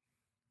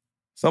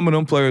 some of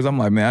them players, I'm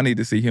like, man, I need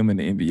to see him in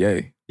the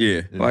NBA.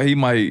 Yeah. Like, he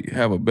might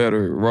have a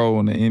better role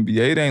in the NBA.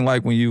 It ain't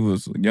like when you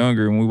was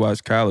younger and we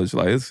watched college.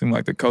 Like, it seemed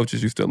like the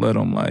coaches used to let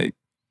them, like,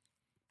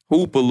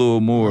 hoop a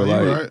little more.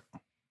 Like,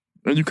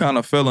 and you kind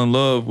of fell in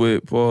love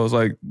with, Paul's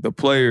like, the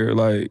player,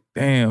 like,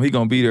 damn, he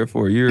gonna be there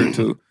for a year or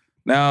two.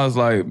 Now it's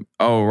like,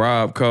 oh,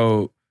 Rob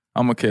Cole,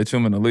 I'm gonna catch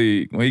him in the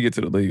league. When he get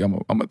to the league, I'm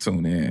gonna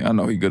tune in. I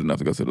know he good enough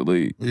to go to the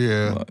league.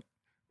 Yeah. Like,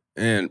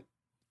 and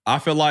I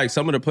feel like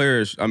some of the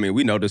players, I mean,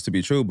 we know this to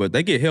be true, but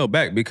they get held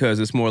back because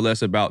it's more or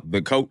less about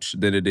the coach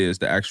than it is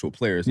the actual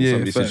players in some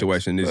of these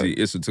situations, these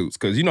institutes.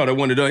 Because you know they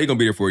want to do, he gonna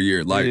be there for a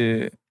year.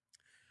 Like,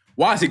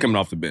 why is he coming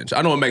off the bench?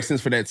 I know it makes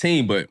sense for that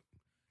team, but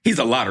he's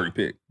a lottery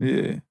pick.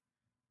 Yeah.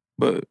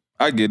 But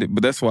I get it.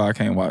 But that's why I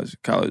can't watch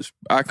college.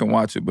 I can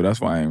watch it, but that's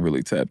why I ain't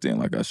really tapped in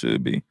like I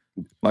should be.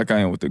 Like I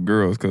am with the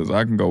girls, because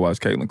I can go watch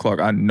Caitlin Clark.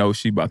 I know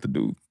she about to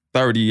do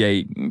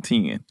 38 and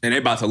 10. And they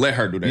about to let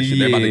her do that shit.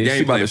 They about to game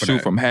she about plan to for shoot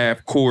that. from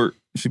half court.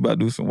 She about to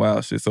do some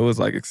wild shit. So it's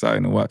like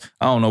exciting to watch.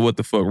 I don't know what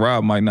the fuck.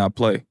 Rob might not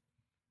play.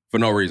 For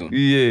no reason.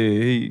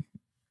 Yeah.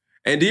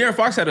 And De'Aaron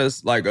Fox had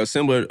a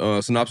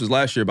similar synopsis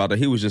last year about that.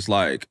 He was just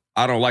like,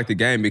 I don't like the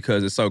game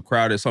because it's so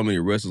crowded, so many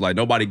risks. Like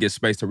nobody gets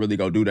space to really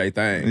go do their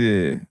thing.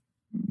 Yeah.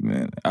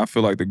 Man, I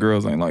feel like the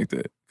girls ain't like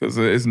that. Because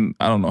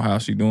I don't know how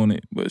she doing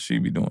it, but she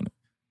be doing it.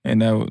 And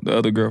now the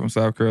other girl from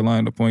South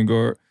Carolina, the point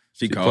guard,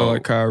 she play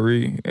like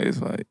Kyrie. It's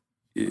like,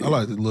 yeah. I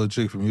like the little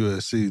chick from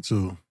USC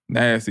too.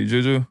 Nasty,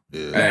 Juju.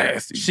 Yeah.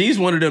 Nasty. She's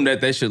one of them that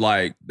they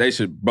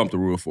should bump the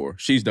rule for.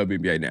 She's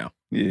WNBA now.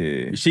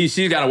 Yeah. She's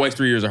got to waste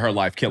 3 years of her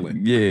life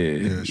killing.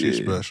 Yeah. She's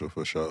special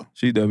for sure.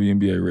 She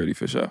WNBA ready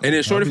for sure. And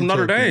then Shorty from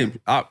Notre Dame,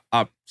 I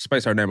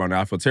space her name on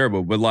now. I feel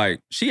terrible, but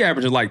like she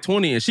averaging like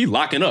 20 and she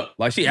locking up.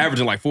 Like she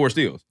averaging like 4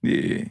 steals.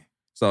 Yeah.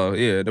 So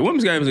yeah, the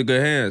women's game is in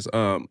good hands.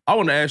 I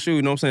want to ask you,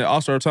 you know what I'm saying,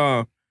 All-Star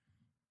time.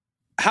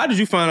 How did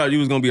you find out you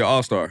was gonna be an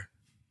All-Star?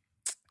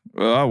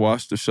 Well, I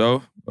watched the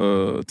show,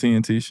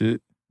 TNT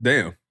shit.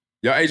 Damn.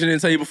 Your agent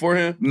didn't tell you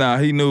beforehand? Nah,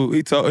 he knew.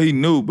 He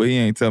knew, but he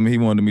ain't tell me. He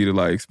wanted me to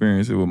like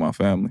experience it with my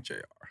family.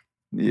 JR.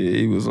 Yeah,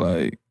 he was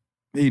like,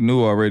 he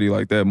knew already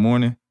like that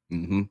morning.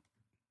 Mm-hmm.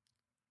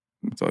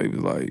 So he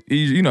was like,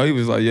 he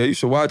was like, yeah, you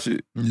should watch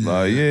it.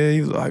 Like, yeah,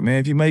 he was like, man,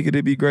 if you make it,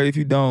 it'd be great. If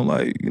you don't,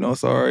 like,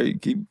 it's all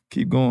right.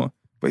 Keep going.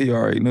 But he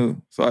already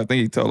knew. So I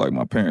think he told like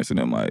my parents and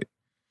them like,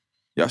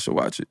 y'all should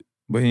watch it.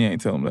 But he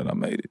ain't tell them that I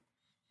made it.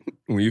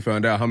 When you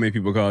found out, how many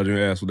people called you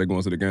and asked when they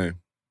going to the game?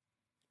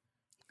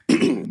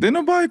 Didn't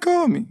nobody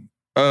call me.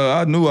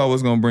 I knew I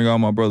was gonna bring all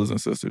my brothers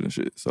and sisters and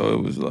shit. So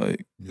it was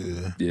like,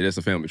 yeah, that's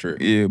a family trip.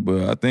 Yeah,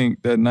 but I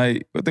think that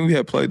night, we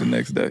had played the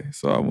next day,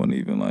 so I wasn't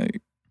even like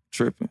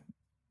tripping.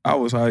 I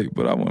was hyped,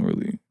 but I wasn't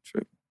really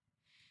tripping.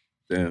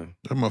 Damn,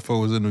 that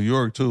motherfucker was in New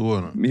York too,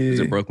 wasn't it? Yeah, it was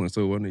in Brooklyn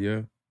too, wasn't it?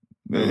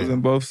 Yeah, it was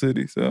in both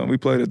cities. We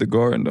played at the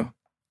Garden though.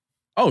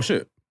 Oh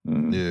shit.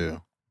 Mm-hmm. Yeah.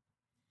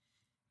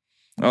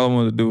 All I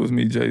wanted to do was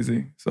meet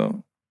Jay-Z.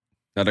 So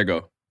how'd that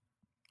go?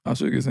 I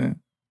shook his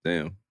hand.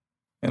 Damn.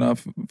 And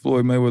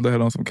Floyd Mayweather had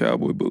on some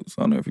cowboy boots.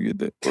 I'll never forget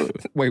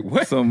that. Wait,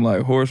 what? Some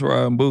like horse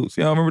riding boots.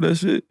 Y'all remember that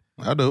shit?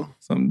 I do.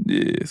 Some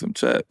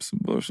chaps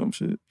or some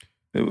shit.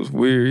 It was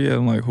weird. He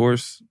had like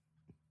horse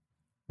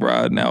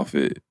riding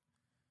outfit.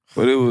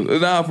 But it was,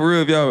 for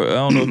real, if y'all, I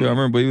don't know if y'all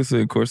remember, but he was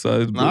saying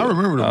courtside. I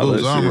remember the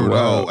boots. I don't remember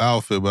the whole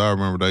outfit, but I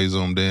remember they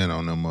zoomed in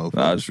on them motherfuckers.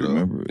 I just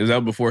remember it. Is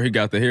that before he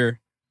got the hair?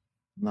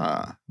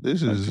 Nah,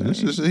 this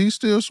is he's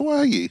still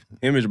swaggy.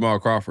 Him and Jamal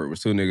Crawford was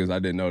 2 niggas I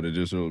didn't know that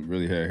just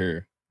really had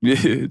hair.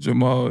 Yeah,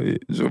 Jamal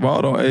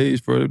don't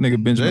age, bro. That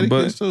nigga Benjamin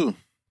Button too.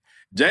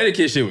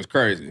 Jadakiss shit was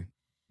crazy.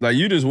 Like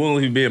you just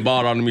willingly being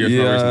balled on me or for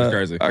no reason is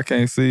crazy. I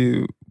can't see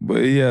you,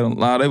 but he had a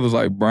lot. They was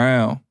like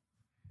brown.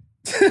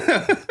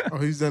 Oh,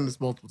 he's done this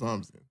multiple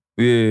times then.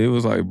 Yeah, it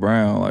was like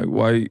brown, like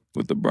white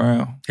with the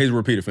brown. He's a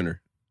repeat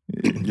offender.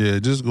 Yeah,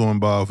 just going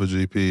bald for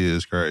GP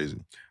is crazy.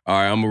 All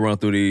right, I'm gonna run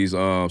through these.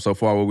 So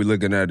far, what we're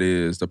looking at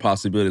is the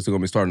possibilities we're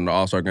gonna be starting the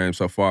All-Star game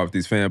so far with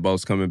these fan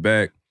votes coming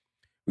back.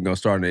 We're gonna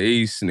start in the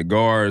East, in the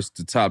guards.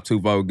 The top 2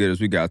 vote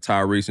getters, we got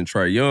Tyrese and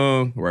Trae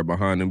Young. Right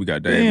behind them, we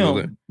got Dame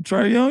Lillard.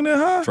 Trae Young that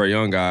high? Trae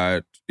Young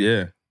got,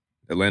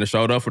 Atlanta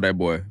showed up for that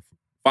boy.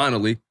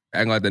 Finally,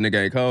 acting like that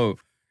nigga ain't cold.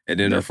 And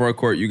then in the front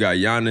court, you got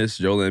Giannis,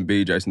 Joel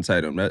Embiid, Jason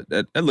Tatum.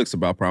 That looks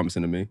about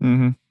promising to me.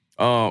 Mm-hmm.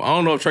 I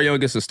don't know if Trae Young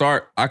gets a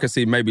start. I could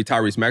see maybe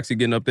Tyrese Maxey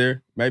getting up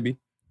there, maybe.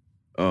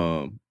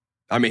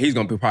 I mean, he's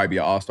going to probably be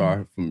an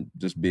all-star from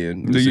just being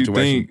in Do the you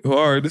situation. think,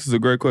 all right, this is a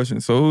great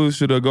question. So who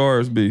should the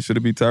guards be? Should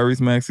it be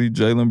Tyrese Maxey,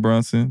 Jalen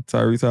Brunson,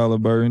 Tyrese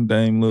Halliburton,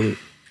 Dame Lillard?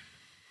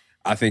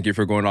 I think if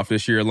we're going off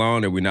this year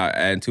alone and we're not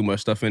adding too much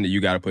stuff in it,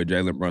 you got to put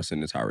Jalen Brunson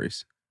and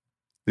Tyrese.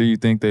 Do you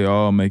think they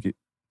all make it?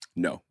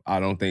 No,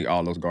 I don't think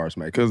all those guards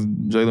make it. Because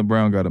Jaylen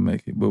Brown got to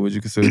make it. But would you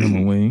consider him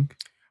a wing?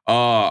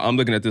 I'm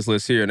looking at this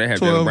list here, and they have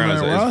Jalen Brown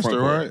as a roster, front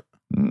court. right?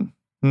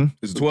 Mm-hmm.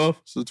 Is it 12?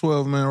 It's a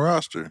 12-man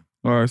roster.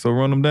 All right, so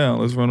run them down.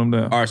 Let's run them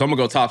down. All right, so I'm going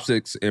to go top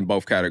 6 in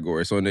both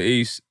categories. So in the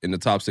East, in the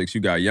top 6, you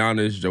got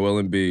Giannis,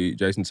 Joel Embiid,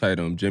 Jason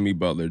Tatum, Jimmy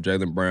Butler,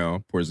 Jaylen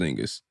Brown,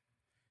 Porzingis.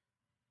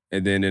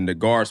 And then in the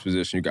guards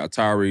position, you got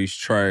Tyrese,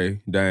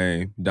 Trey,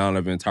 Dame,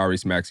 Donovan,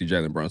 Tyrese Maxey,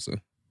 Jalen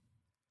Brunson.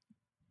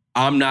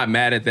 I'm not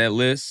mad at that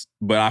list,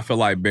 but I feel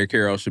like Ben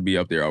Carroll should be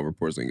up there over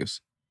Porzingis.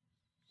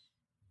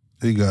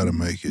 He got to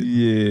make it.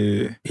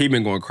 Yeah. He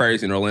been going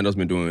crazy, and Orlando's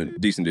been doing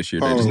decent this year.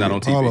 They're just not on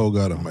TV. Paulo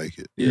got to make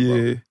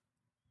it.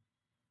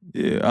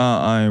 Yeah,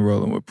 I ain't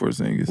rolling with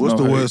Porzingis. What's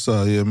No the hate. West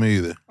Side? Yeah, me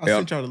either. I'll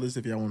send y'all the list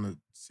if y'all want to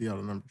see all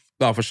the numbers.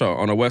 Oh, for sure.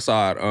 On the West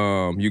Side,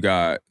 you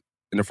got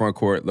in the front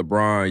court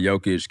LeBron,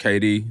 Jokic,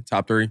 KD,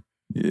 top 3.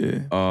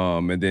 Yeah.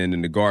 And then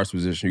in the guards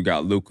position, you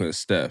got Luka and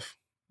Steph.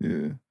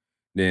 Yeah.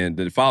 Then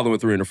the following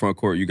 3 in the front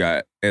court, you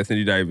got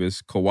Anthony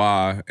Davis,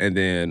 Kawhi, and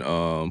then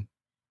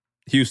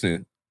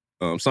Houston,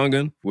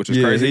 Sungun, which is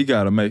crazy. He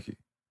got to make it.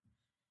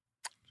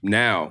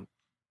 Now,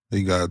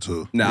 he got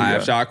to. Now, I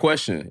have y'all a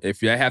question.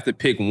 If you have to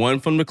pick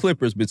one from the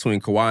Clippers between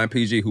Kawhi and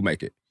PG, who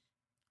make it?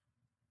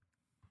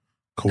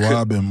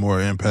 Kawhi been more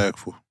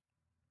impactful.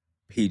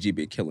 PG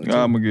been killing too.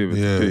 I'm going to give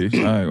it to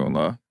P. I ain't going to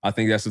lie. I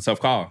think that's a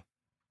tough call.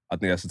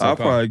 I'll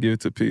probably give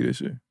it to P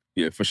this year.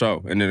 Yeah, for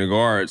sure. And then the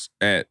guards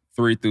at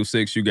 3 through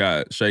 6, you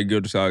got Shai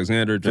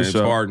Gilgeous-Alexander, James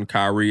Harden,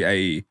 Kyrie,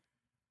 AE.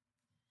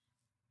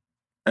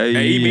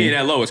 AE being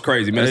that low is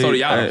crazy. Minnesota,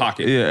 y'all out of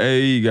pocket. Yeah,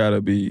 AE got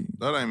to be.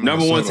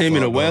 Number 1 team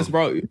in the West,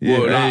 bro. Yeah,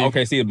 well,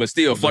 okay, see, but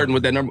still flirting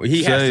with that number.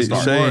 He has to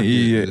start.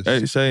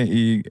 Shai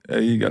and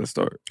AE got to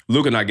start.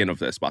 Luka not getting up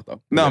to that spot,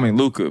 though. No, I mean,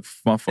 Luka.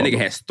 My fault. That nigga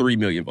has 3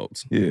 million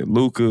votes. Yeah,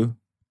 Luka,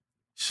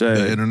 Shai.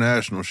 The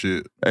international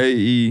shit.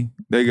 AE,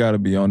 they got to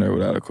be on there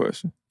without a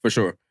question. For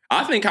sure.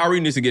 I think Kyrie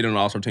needs to get in an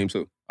all-star team,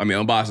 too. I mean,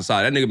 unbiased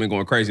aside, that nigga been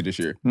going crazy this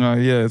year. No,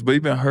 yes, but he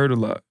been hurt a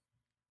lot.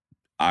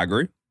 I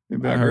agree. He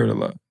been hurt a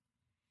lot.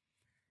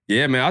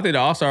 Yeah, man, I think the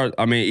all-star,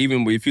 I mean,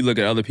 even if you look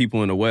at other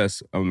people in the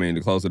West, I mean,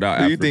 to close it out.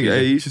 Do you think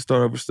AE should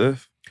start over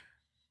Steph?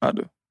 I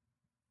do.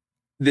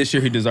 This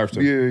year he deserves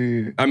to.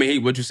 Yeah. I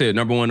mean, what you said,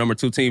 number 1, number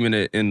 2 team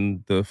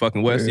in the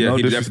fucking West. Yeah, no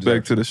he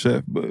disrespect to the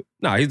chef, but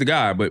nah, he's the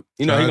guy. But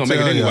you know, he gonna make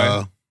it anyway.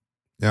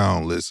 Y'all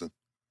don't listen.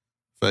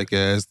 Fake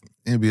ass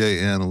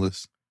NBA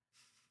analysts.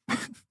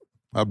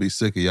 I'll be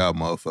sick of y'all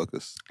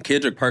motherfuckers.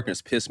 Kendrick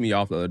Perkins pissed me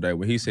off the other day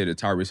when he said that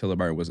Tyrese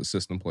Halliburton was a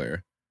system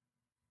player.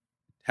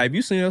 Have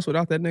you seen us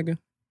without that nigga?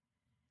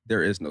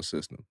 There is no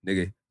system,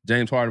 nigga.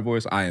 James Harden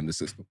voice. I am the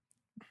system.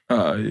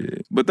 Yeah,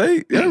 but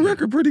their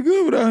record pretty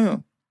good without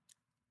him.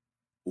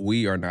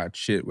 We are not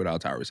shit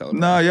without Tyrese Halliburton.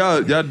 Nah,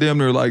 y'all damn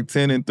near like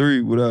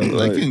 10-3 without.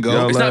 They can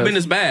go. It's not been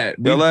as bad.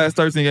 Your last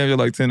 13 games, you're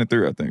like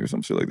 10-3, I think, or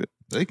some shit like that.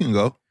 They can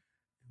go.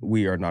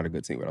 We are not a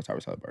good team without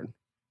Tyrese Halliburton.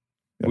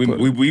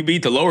 We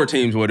beat the lower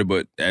teams with it,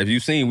 but as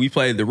you've seen, we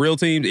played the real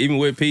teams, even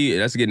with P.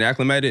 That's getting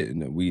acclimated,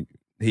 and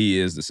he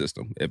is the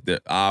system.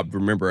 I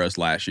remember us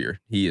last year.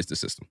 He is the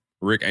system.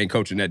 Rick ain't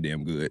coaching that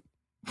damn good.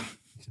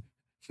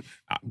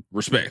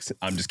 Respects.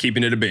 I'm just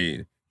keeping it a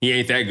bean. He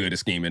ain't that good at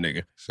scheming,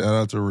 nigga. Shout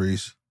out to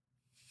Reese.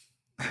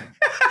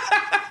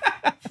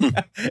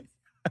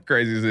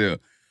 Crazy as hell.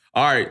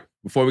 All right,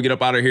 before we get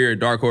up out of here,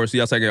 Dark Horse,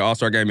 y'all taking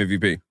All-Star Game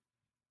MVP?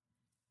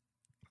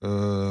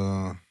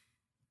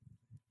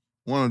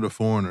 One of the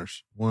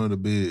foreigners, one of the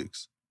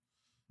bigs.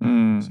 So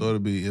it'll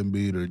be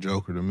Embiid or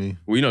Joker to me.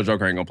 Well, you know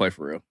Joker ain't gonna play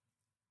for real.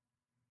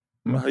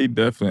 No, he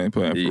definitely ain't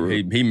playing for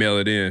real. He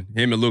mailed it in.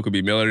 Him and Luka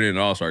be mailing it in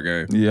the All-Star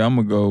Game. Yeah, I'm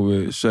gonna go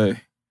with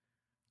Shai.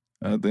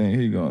 I think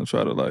he gonna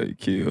try to like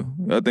kill.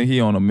 I think he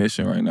on a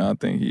mission right now. I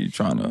think he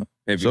trying to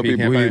show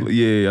people.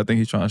 I think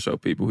he's trying to show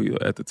people he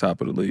at the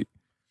top of the league.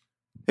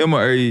 Him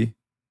or AE.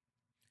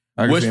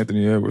 I can see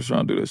Anthony Edwards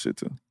trying to do that shit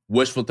too.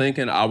 Wishful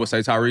thinking, I would say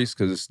Tyrese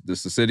because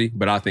it's the city,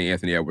 but I think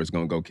Anthony Edwards is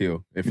gonna go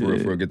kill if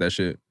we'll get that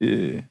shit.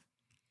 Yeah.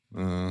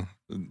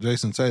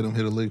 Jason Tatum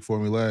hit a league for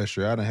me last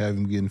year. I didn't have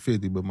him getting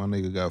 50, but my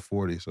nigga got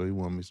 40, so he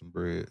won me some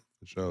bread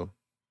for sure.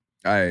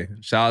 Hey,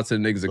 shout out to the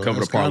niggas that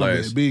cover the parlays.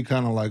 It'd be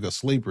kind of like a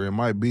sleeper. It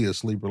might be a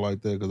sleeper like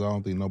that because I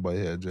don't think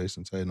nobody had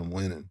Jason Tatum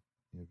winning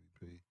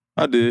MVP.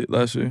 I did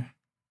last year.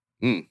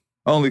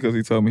 Only because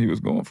he told me he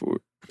was going for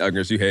it. I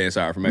guess you had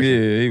inside information.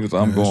 Yeah, he was.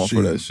 I'm going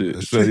for that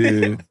shit. So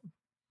yeah.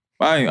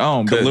 I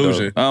don't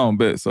Collusion. bet. I don't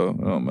bet, so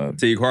it don't matter.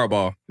 Teague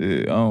hardball.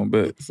 Yeah, I don't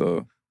bet,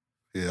 so.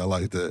 Yeah, I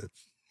like that.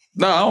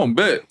 No, I don't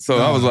bet. So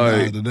I was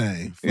like, the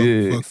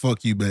name.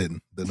 Fuck you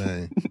betting. The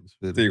name.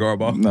 Teague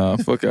hardball. Nah,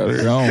 fuck out of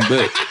here. I don't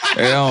bet.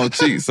 Hey, I don't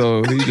cheat.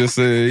 So he just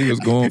said he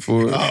was going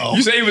for it. Oh.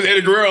 You said he was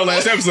Eddie Guerrero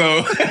last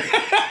episode.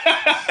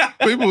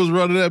 People was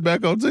running that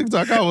back on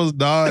TikTok. I was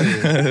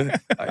dying.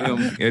 I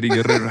am Eddie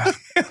Guerrero.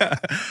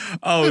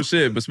 Oh,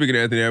 shit. But speaking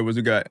of Anthony Edwards,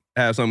 we got to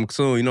have something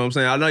soon. You know what I'm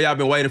saying? I know y'all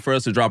been waiting for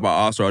us to drop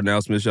our All-Star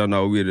announcements. Y'all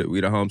know we the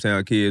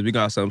hometown kids. We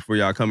got something for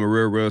y'all coming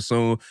real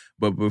soon.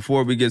 But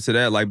before we get to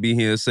that, like B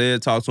here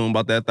said, talk to him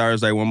about that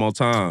Thursday one more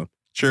time.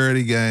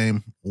 Charity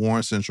game,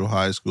 Warren Central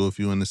High School. If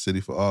you're in the city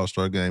for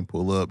All-Star game,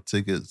 pull up.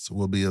 Tickets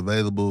will be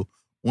available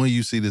when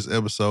you see this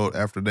episode.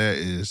 After that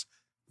is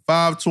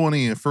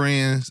 520 and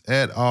Friends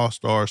at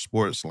All-Star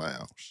Sports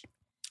Lounge.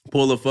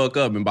 Pull the fuck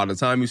up, and by the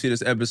time you see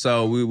this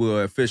episode, we will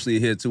officially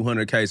hit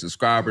 200K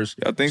subscribers.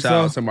 Y'all think Shout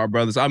out so? to my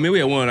brothers. I mean, we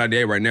at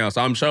 198 right now,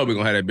 so I'm sure we're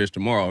going to have that bitch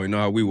tomorrow. You know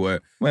how we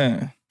would.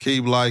 Man.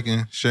 Keep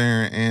liking,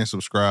 sharing, and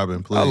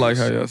subscribing, please. I like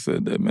how y'all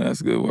said that, man.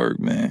 That's good work,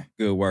 man.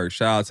 Good work.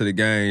 Shout out to the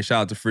gang.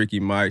 Shout out to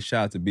Freaky Mike.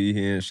 Shout out to B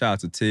Hen. Shout out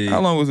to Teague.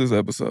 How long was this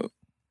episode?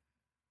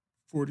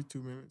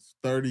 42 minutes.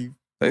 30.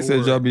 They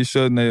said y'all be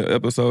shutting their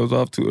episodes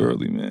off too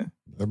early, man.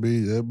 That'd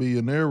be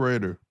your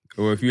narrator.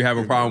 Or if you have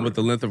a problem with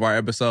the length of our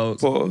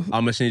episodes, I'm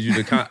going to send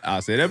you the... I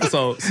said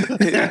episodes.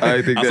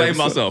 I saved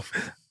myself.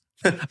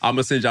 I'm going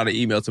to send y'all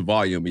the email to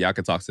Volume, and y'all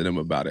can talk to them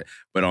about it.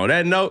 But on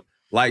that note,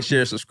 like,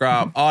 share,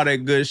 subscribe, all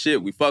that good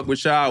shit. We fuck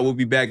with y'all. We'll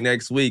be back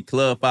next week.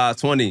 Club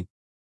 520.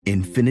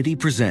 Infiniti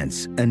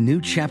presents a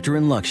new chapter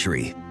in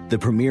luxury, the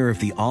premiere of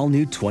the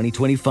all-new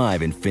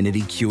 2025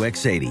 Infiniti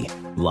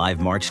QX80,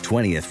 live March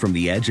 20th from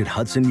the Edge at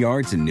Hudson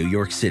Yards in New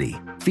York City,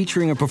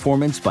 featuring a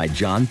performance by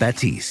John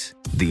Batiste.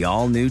 The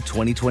all-new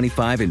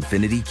 2025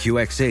 Infiniti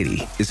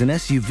QX80 is an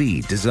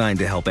SUV designed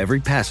to help every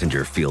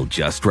passenger feel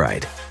just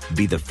right.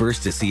 Be the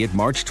first to see it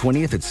March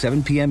 20th at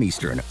 7 p.m.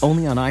 Eastern,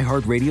 only on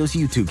iHeartRadio's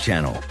YouTube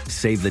channel.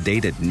 Save the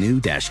date at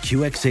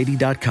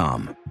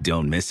new-QX80.com.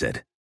 Don't miss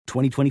it.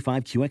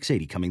 2025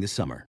 QX80 coming this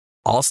summer.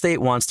 Allstate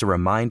wants to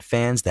remind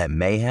fans that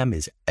mayhem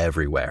is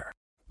everywhere.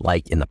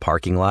 Like in the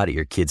parking lot at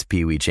your kid's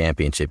Pee Wee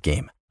Championship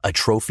game. A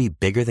trophy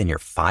bigger than your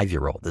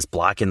 5-year-old is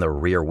blocking the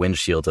rear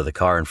windshield of the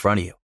car in front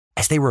of you.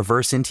 As they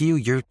reverse into you,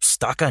 you're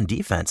stuck on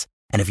defense.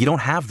 And if you don't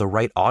have the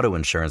right auto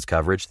insurance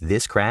coverage,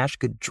 this crash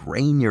could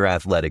drain your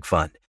athletic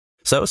fund.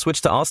 So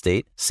switch to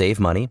Allstate, save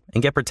money,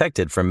 and get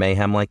protected from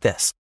mayhem like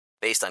this.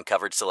 Based on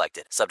coverage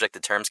selected, subject to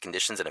terms,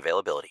 conditions, and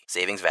availability.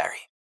 Savings vary.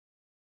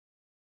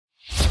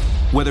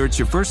 Whether it's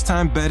your first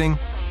time betting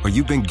or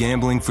you've been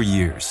gambling for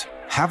years,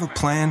 have a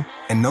plan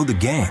and know the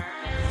game.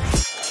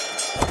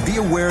 Be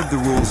aware of the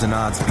rules and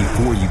odds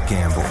before you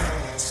gamble.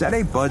 Set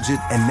a budget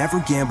and never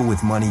gamble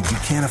with money you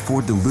can't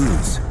afford to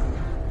lose.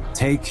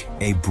 Take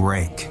a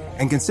break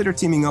and consider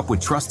teaming up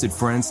with trusted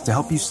friends to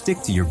help you stick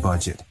to your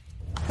budget.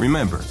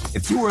 Remember,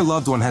 if you or a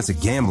loved one has a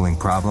gambling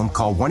problem,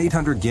 call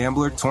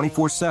 1-800-GAMBLER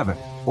 24/7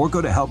 or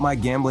go to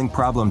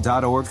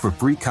helpmygamblingproblem.org for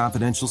free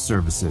confidential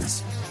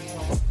services.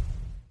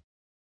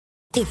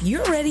 If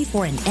you're ready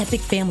for an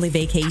epic family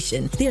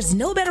vacation, there's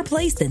no better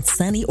place than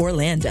sunny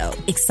Orlando.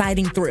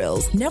 Exciting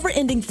thrills,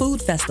 never-ending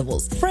food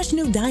festivals, fresh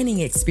new dining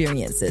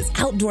experiences,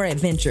 outdoor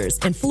adventures,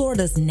 and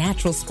Florida's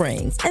natural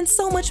springs, and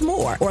so much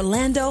more.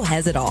 Orlando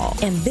has it all.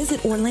 And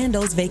Visit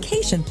Orlando's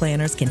vacation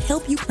planners can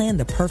help you plan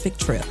the perfect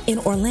trip. In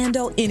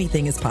Orlando,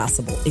 anything is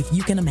possible if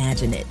you can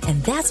imagine it.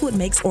 And that's what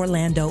makes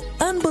Orlando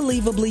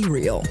unbelievably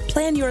real.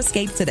 Plan your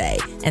escape today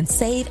and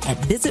save at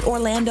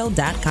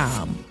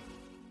visitorlando.com.